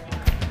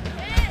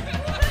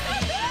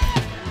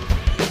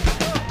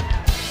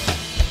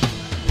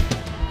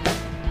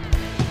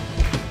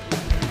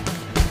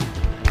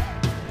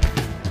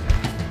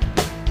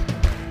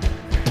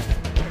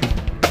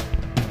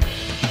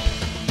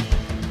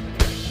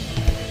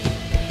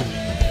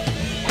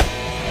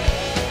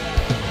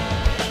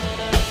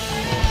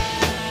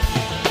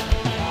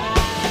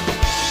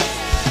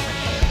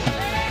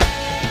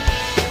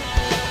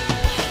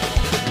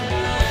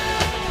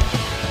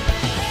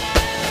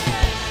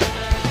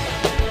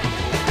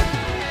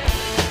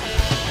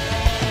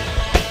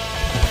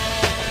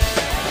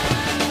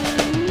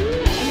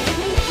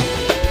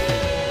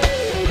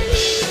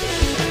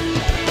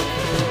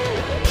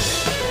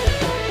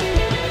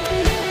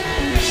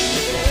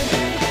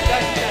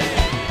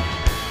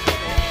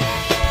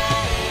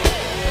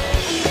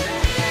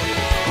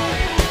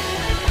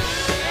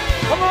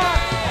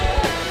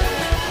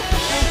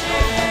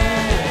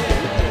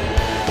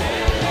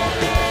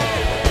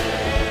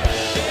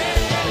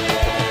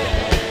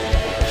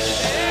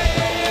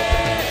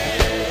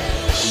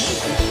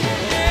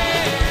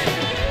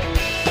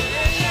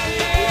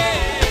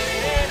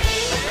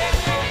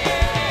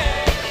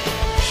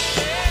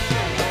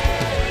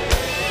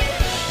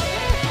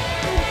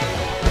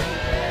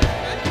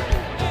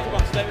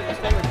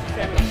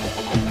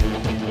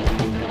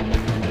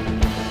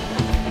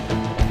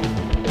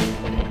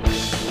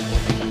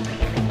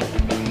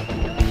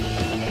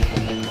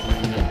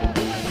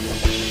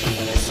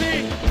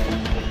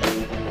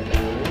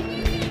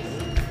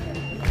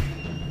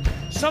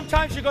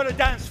 Sometimes you got to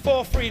dance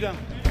for freedom.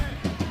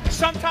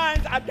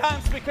 Sometimes I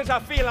dance because I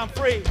feel I'm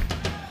free.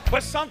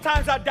 But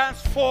sometimes I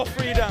dance for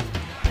freedom.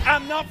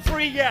 I'm not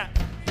free yet.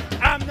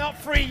 I'm not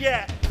free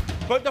yet.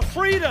 But the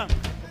freedom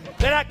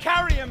that I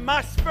carry in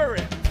my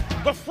spirit,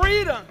 the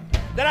freedom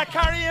that I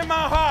carry in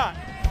my heart,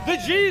 the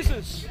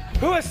Jesus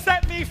who has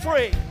set me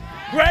free,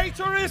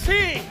 greater is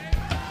He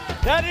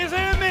that is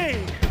in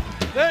me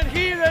than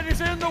he that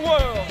is in the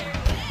world.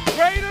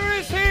 Greater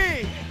is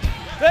He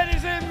that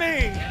is in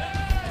me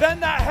than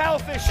that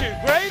health issue.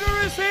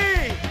 Greater is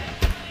He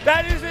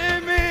that is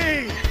in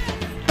me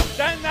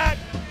than that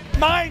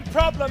mind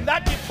problem,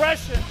 that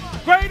depression.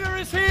 Greater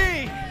is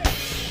He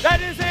that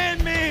is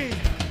in me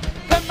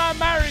than my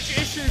marriage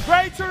issue.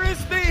 Greater is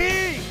the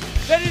He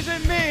that is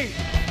in me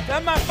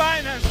than my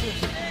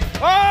finances.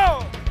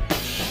 Oh!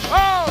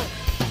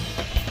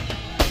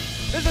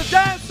 There's a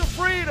dance of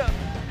freedom.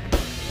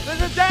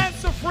 There's a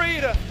dance of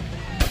freedom.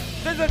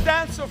 There's a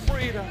dance of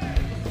freedom.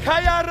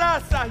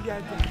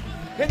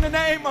 In the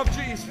name of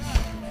Jesus.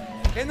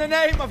 In the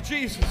name of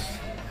Jesus.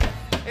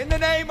 In the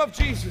name of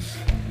Jesus.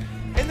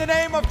 In the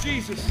name of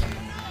Jesus.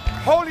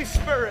 Holy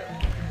Spirit.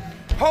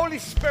 Holy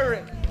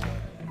Spirit.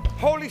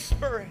 Holy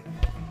Spirit.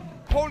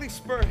 Holy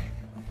Spirit.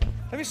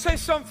 Let me say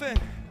something.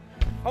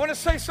 I want to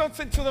say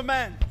something to the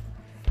men.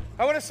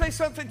 I want to say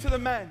something to the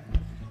men.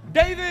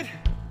 David,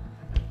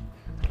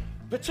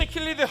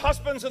 particularly the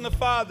husbands and the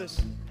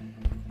fathers.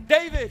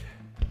 David,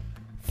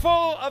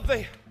 full of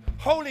the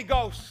Holy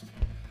Ghost,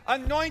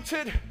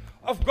 anointed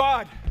of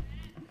God,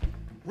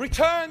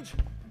 returned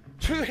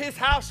to his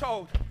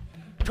household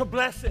to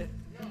bless it.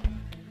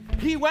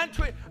 He went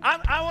to it.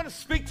 I want to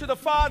speak to the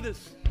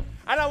fathers,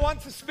 and I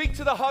want to speak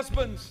to the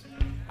husbands,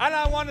 and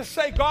I want to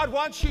say, God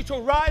wants you to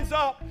rise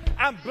up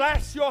and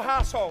bless your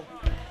household.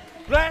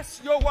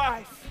 Bless your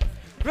wife.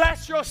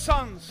 Bless your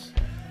sons.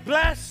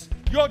 Bless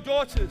your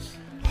daughters.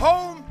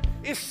 Home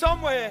is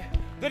somewhere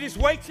that is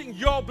waiting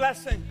your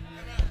blessing.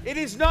 It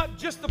is not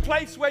just the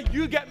place where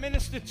you get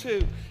ministered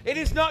to. It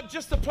is not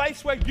just a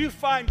place where you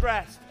find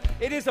rest.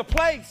 It is a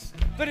place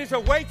that is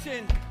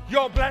awaiting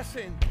your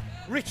blessing.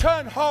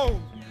 Return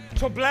home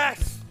to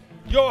bless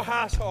your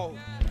household.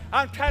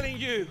 I'm telling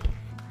you,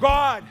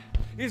 God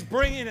is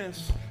bringing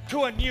us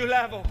to a new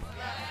level.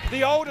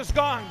 The old is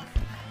gone,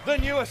 the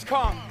new has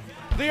come.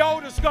 The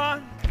old is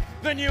gone,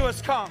 the new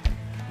has come.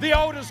 The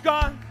old is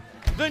gone,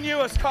 the new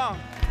has come.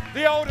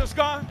 The old is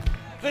gone,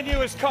 the new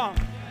has come.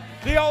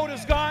 The old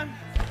is gone,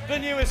 the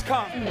new has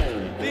come.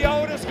 The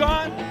old is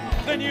gone,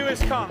 the new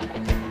has come.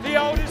 The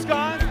old is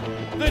gone,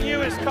 the new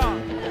has come.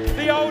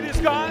 The old is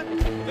gone,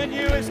 the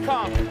new has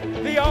come.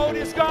 The old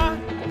is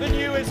gone, the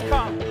new has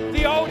come.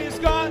 The old is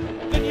gone,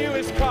 the new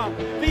has come.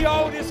 The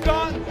old is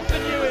gone, the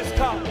new has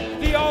come.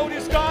 The old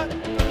is gone,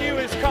 the new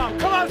has come.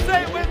 Come on,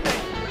 say it with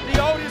me. The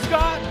old is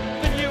gone,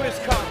 the new has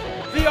come.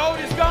 The old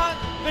is gone,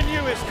 the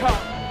new has come.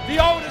 The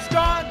old is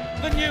gone,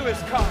 the new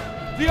has come.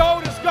 The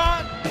old is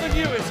gone, the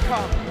new has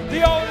come.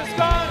 The old is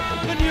gone,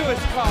 the new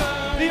has come.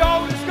 The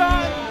old is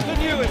gone, the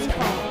new has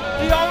come.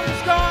 The old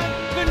is gone,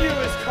 the new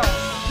has come.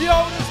 The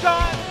old is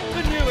gone,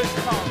 the new has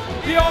come.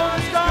 The old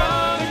is gone,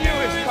 the new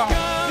has come.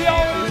 The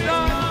old is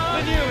gone,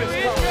 the new has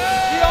come.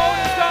 The old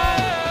is gone,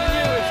 the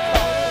new has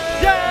come.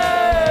 Yeah!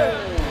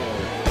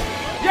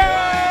 Yeah!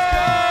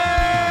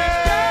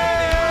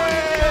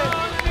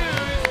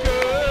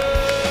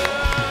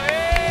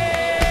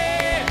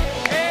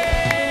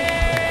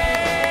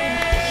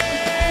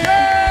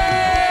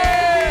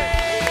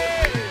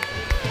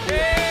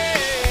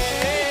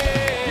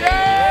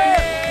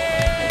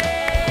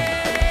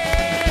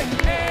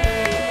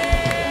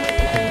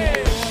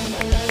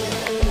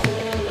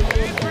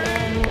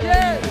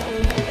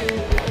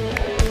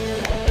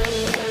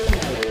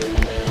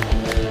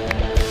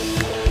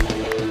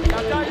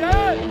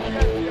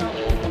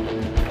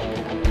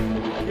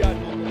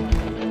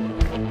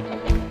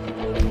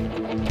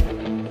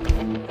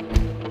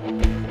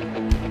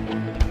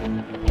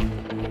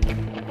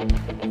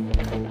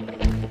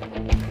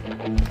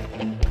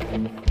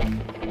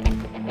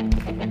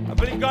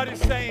 God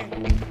is saying,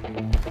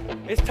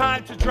 it's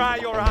time to dry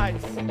your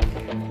eyes.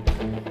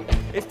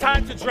 It's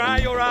time to dry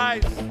your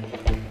eyes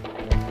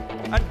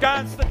and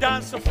dance the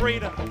dance of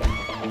freedom.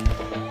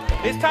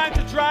 It's time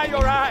to dry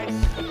your eyes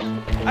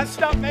and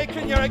stop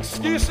making your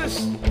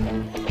excuses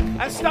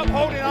and stop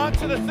holding on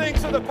to the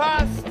things of the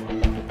past,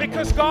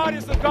 because God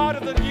is the God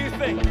of the new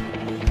thing.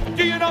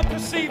 Do you not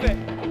perceive it?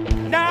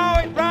 Now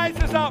it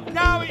rises up.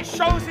 Now it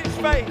shows its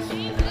face.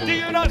 Do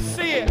you not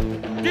see it?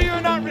 Do you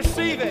not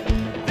receive it?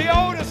 The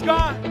old is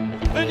gone,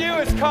 the new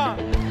has come.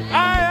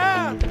 I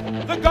am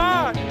the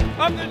God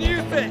of the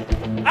new thing.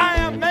 I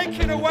am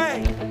making a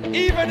way,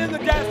 even in the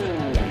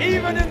desert,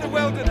 even in the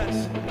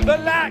wilderness. The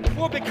lack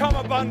will become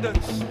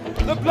abundance.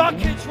 The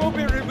blockage will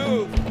be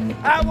removed.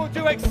 I will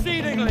do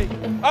exceedingly,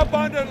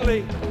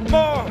 abundantly,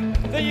 more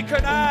than you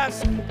can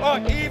ask or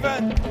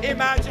even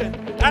imagine.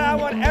 And I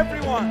want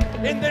everyone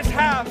in this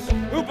house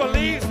who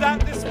believes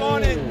that this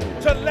morning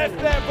to lift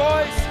their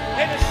voice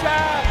in a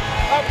shout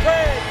of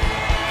praise.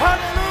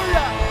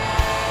 Hallelujah!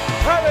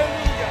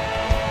 Hallelujah!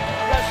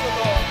 Bless the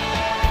Lord.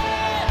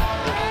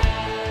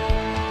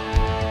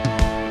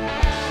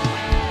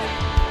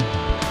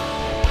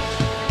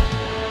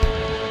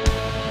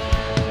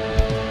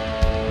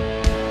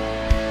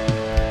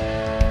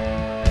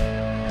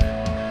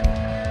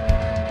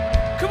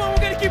 Come on,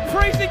 we're going to keep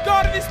praising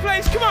God in this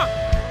place. Come on.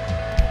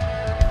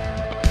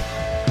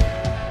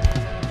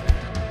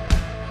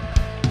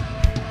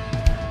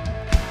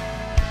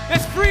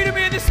 There's freedom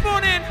here this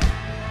morning.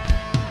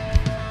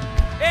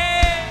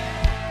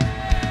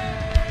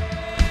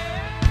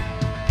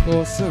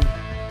 Awesome.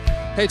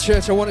 Hey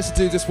church, I want us to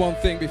do just one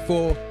thing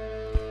before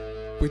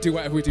we do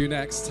whatever we do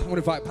next. I want to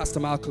invite Pastor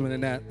Malcolm and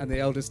Annette and the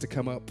elders to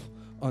come up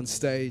on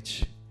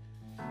stage.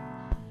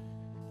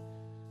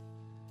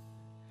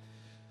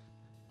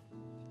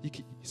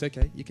 It's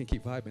okay, you can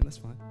keep vibing, that's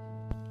fine.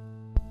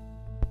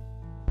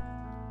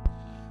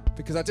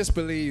 Because I just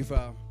believe,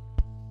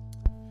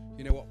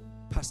 you know what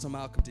Pastor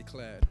Malcolm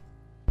declared,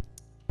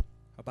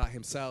 about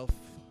himself,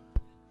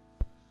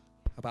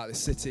 about this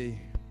city,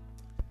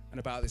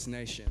 and about this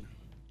nation.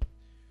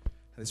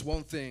 And there's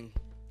one thing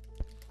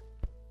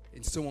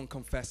in someone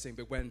confessing,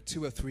 but when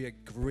 2 or 3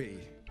 agree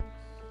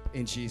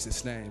in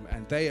Jesus' name,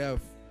 and they have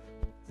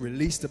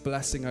released a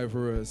blessing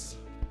over us,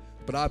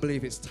 but I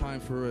believe it's time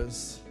for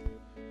us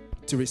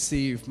to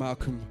receive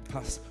Malcolm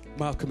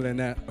and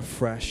Lynette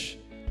afresh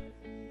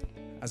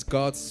as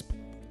God's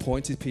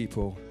appointed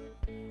people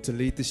to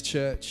lead this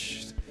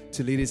church,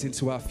 to lead us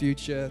into our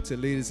future, to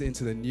lead us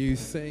into the new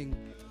thing,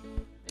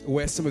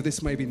 where some of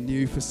this may be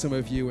new for some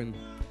of you,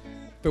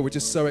 but we're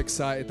just so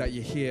excited that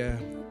you're here.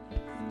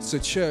 So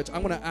church,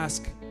 I'm going to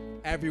ask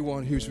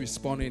everyone who's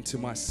responding to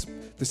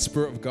the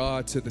Spirit of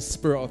God, to the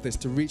Spirit of this,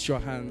 to reach your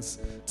hands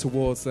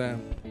towards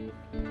them.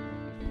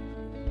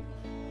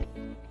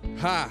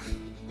 Ha!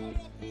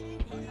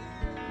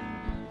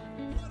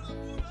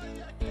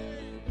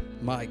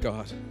 My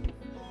God.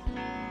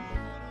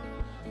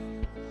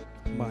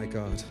 My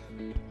God.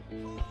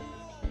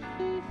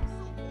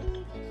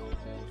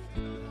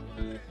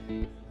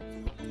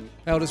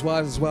 Elders'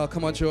 wives as well,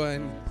 come on,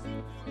 join.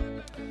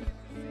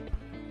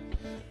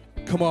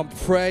 Come on,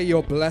 pray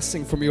your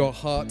blessing from your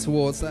heart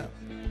towards that.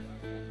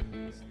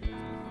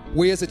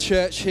 We as a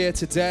church here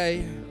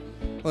today,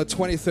 on the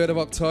 23rd of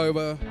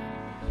October,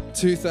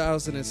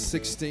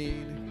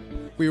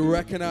 2016, we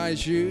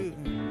recognize you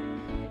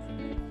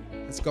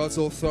as God's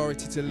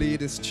authority to lead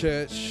this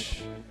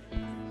church.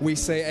 We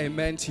say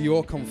amen to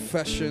your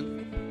confession.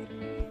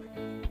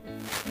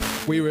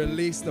 We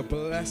release the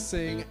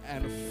blessing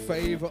and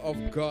favor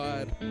of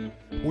God.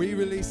 We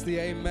release the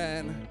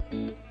amen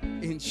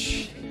in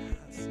Jesus.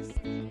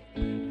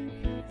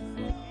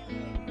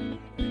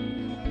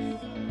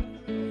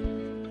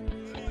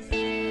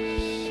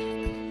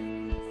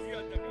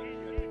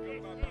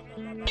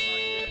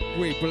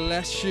 We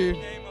bless you.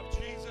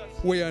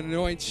 We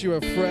anoint you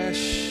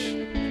afresh.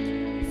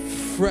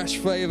 Fresh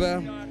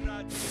favor,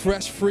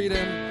 fresh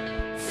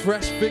freedom,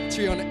 fresh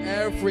victory on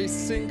every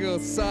single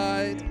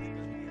side.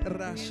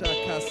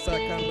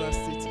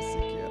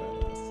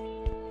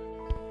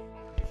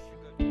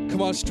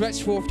 Come on,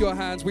 stretch forth your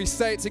hands. We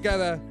say it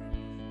together.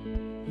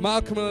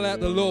 Malcolm and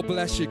Lynette, the Lord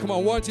bless you. Come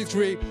on, 1, 2,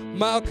 3.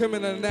 Malcolm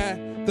and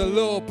Lynette, the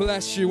Lord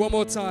bless you. One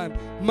more time.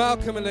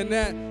 Malcolm and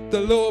Lynette,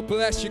 the Lord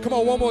bless you. Come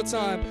on, one more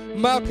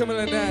time. Malcolm and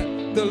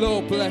Lynette, the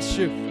Lord bless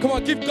you. Come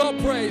on, give God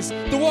praise,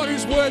 the one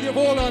who's worthy of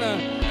all honor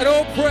and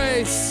all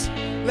praise.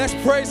 Let's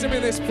praise him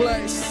in this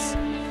place.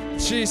 In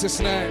Jesus'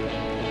 name.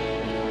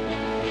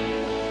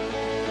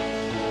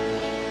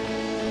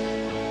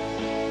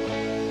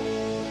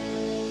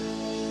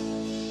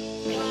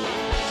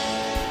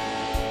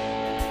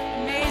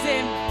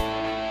 Amazing.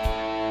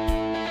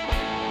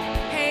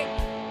 Hey,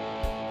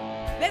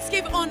 let's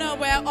give honor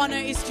where honor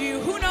is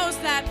due. Who knows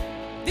that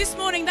this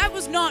morning that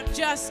was not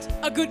just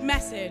a good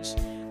message.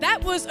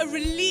 That was a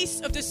release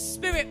of the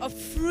spirit of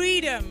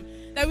freedom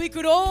that we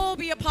could all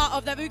be a part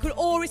of, that we could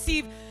all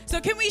receive. So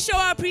can we show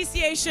our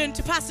appreciation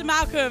to Pastor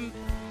Malcolm?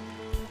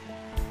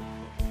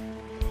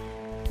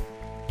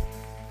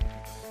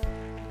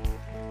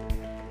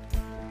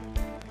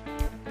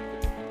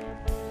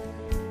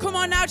 Come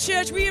on now,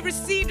 church, we have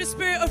received the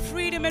spirit of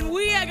freedom and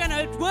we are going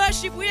to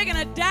worship, we are going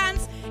to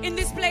dance in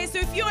this place. So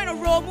if you're in a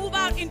row, move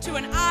out into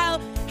an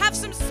aisle, have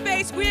some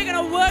space. We are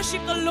going to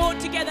worship the Lord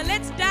together.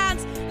 Let's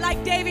dance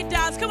like David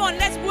danced. Come on,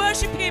 let's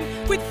worship him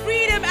with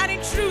freedom and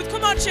in truth.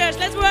 Come on, church,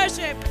 let's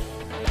worship.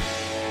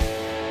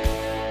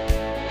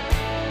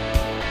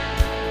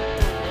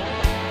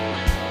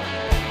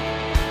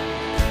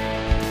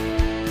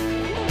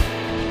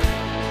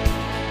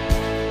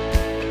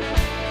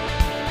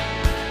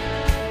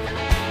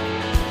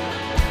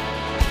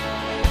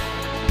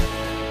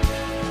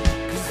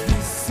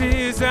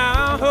 This is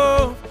our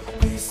hope,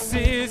 this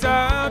is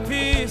our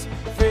peace,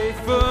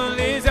 faithful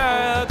is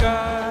our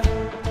God.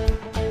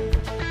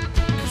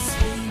 'Cause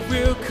he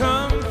will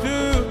come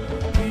through,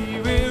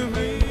 he will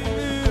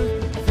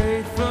move,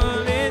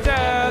 faithful is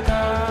our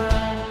God.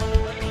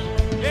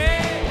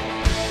 Yeah.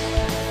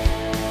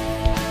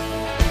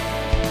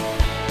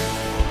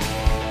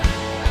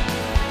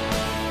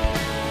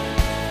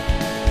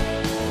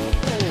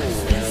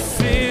 This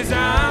is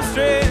our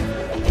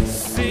strength,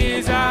 this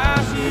is our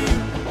shield.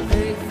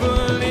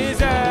 Faithful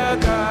is our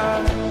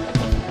God.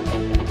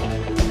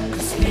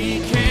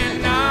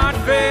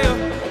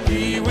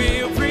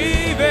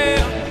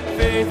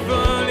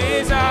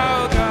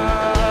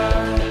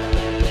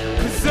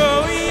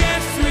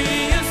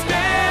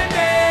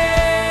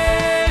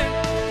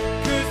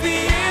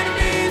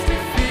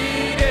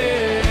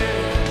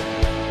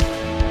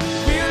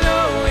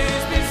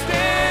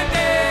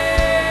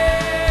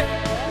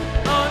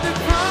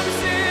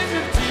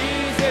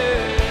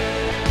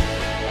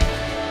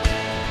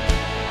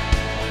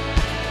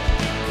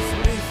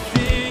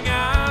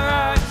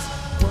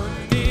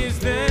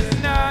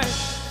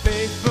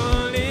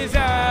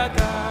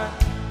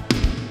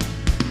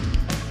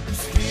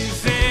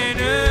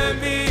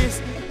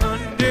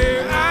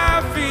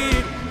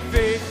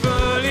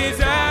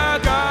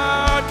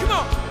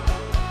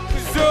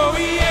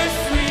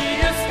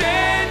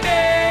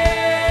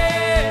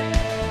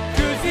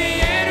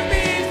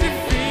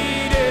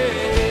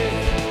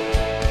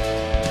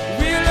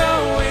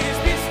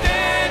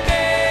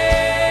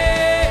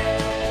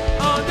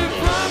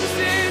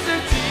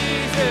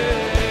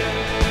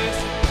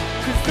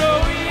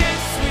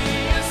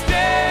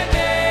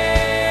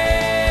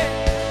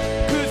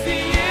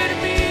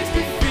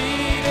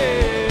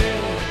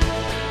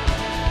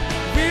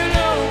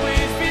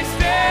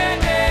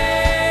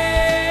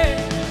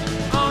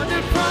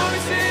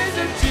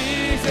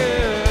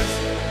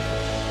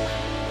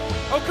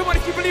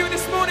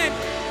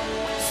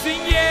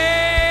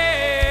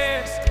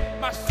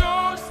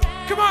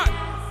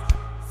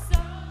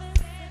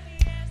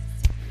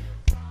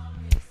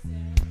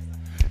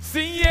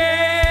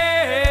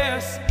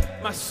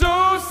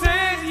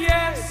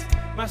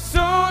 My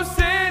soul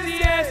says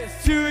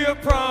yes to your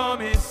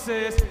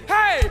promises.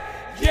 Hey,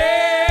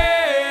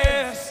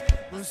 yes.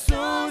 My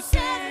soul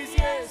says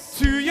yes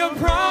to your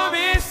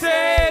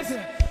promises.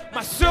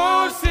 My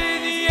soul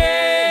says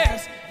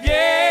yes,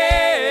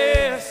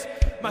 yes.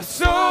 My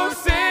soul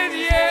says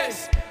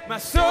yes. My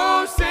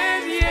soul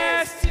says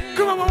yes.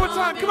 Come on, one more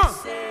time. Come on.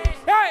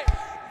 Hey.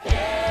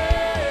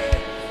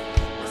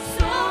 My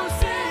soul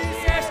says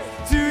yes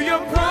to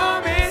your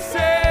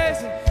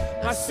promises.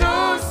 My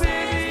soul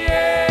says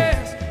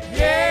yes,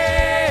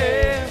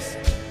 yes.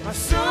 My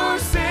soul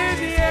says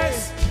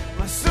yes.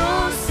 My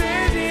soul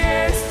says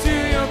yes to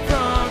your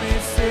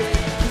promises.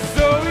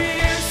 So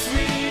yes,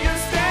 we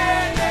are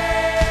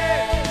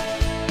standing.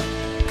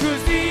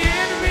 'Cause the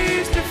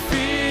enemy's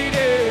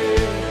defeated.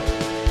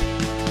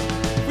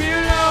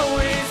 We'll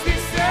always be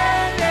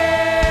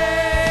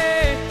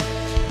standing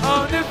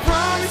on the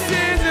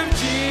promises of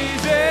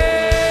Jesus.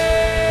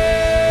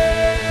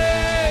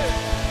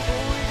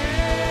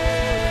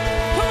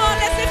 Come on,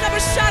 let's lift up a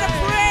shout of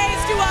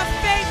praise to our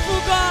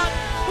faithful God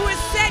who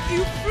has set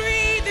you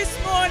free this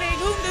morning.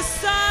 Whom the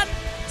Son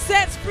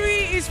sets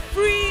free is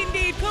free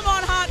indeed. Come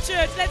on, Heart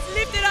Church, let's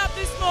lift it up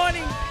this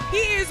morning.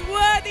 He is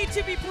worthy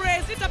to be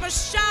praised. Lift up a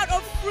shout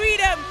of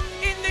freedom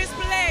in this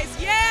place.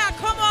 Yeah,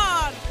 come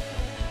on.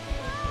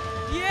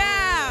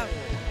 Yeah.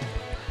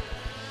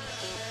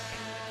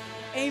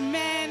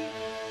 Amen,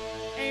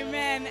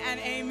 amen, and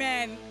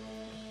amen.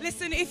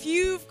 Listen, if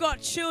you've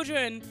got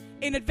children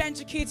in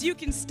Adventure Kids, you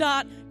can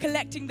start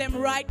collecting them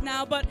right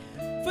now. But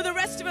for the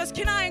rest of us,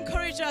 can I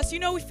encourage us,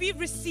 if we've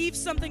received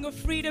something of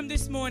freedom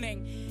this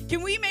morning,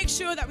 can we make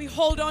sure that we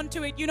hold on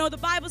to it? The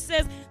Bible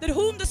says that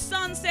whom the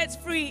Son sets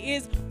free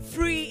is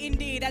free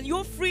indeed. And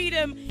your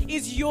freedom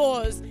is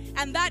yours.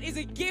 And that is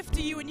a gift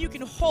to you, and you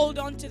can hold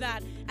on to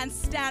that and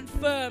stand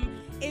firm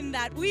in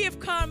that. We have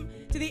come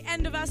to the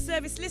end of our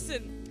service.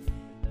 Listen.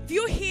 If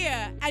you're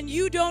here and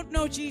you don't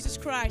know Jesus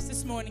Christ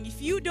this morning,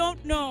 if you don't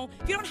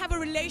have a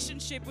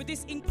relationship with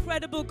this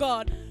incredible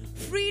God,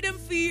 freedom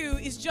for you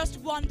is just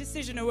one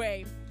decision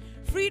away.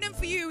 Freedom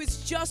for you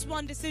is just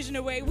one decision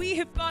away. We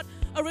have got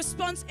a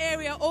response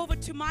area over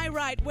to my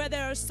right where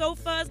there are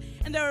sofas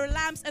and there are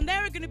lamps, and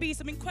there are going to be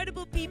some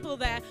incredible people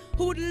there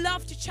who would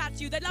love to chat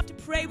to you. They'd love to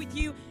pray with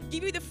you,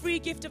 give you the free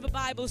gift of a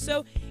Bible.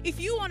 So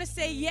if you want to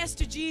say yes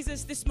to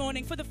Jesus this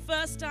morning for the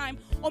first time,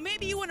 or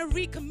maybe you want to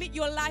recommit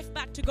your life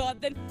back to God,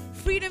 then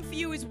freedom for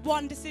you is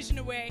one decision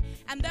away.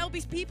 And there'll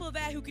be people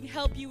there who can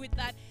help you with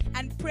that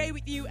and pray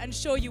with you and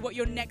show you what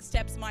your next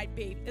steps might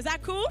be. Is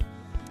that cool?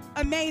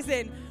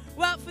 Amazing.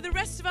 Well, for the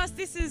rest of us,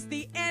 this is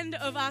the end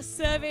of our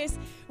service.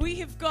 We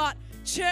have got church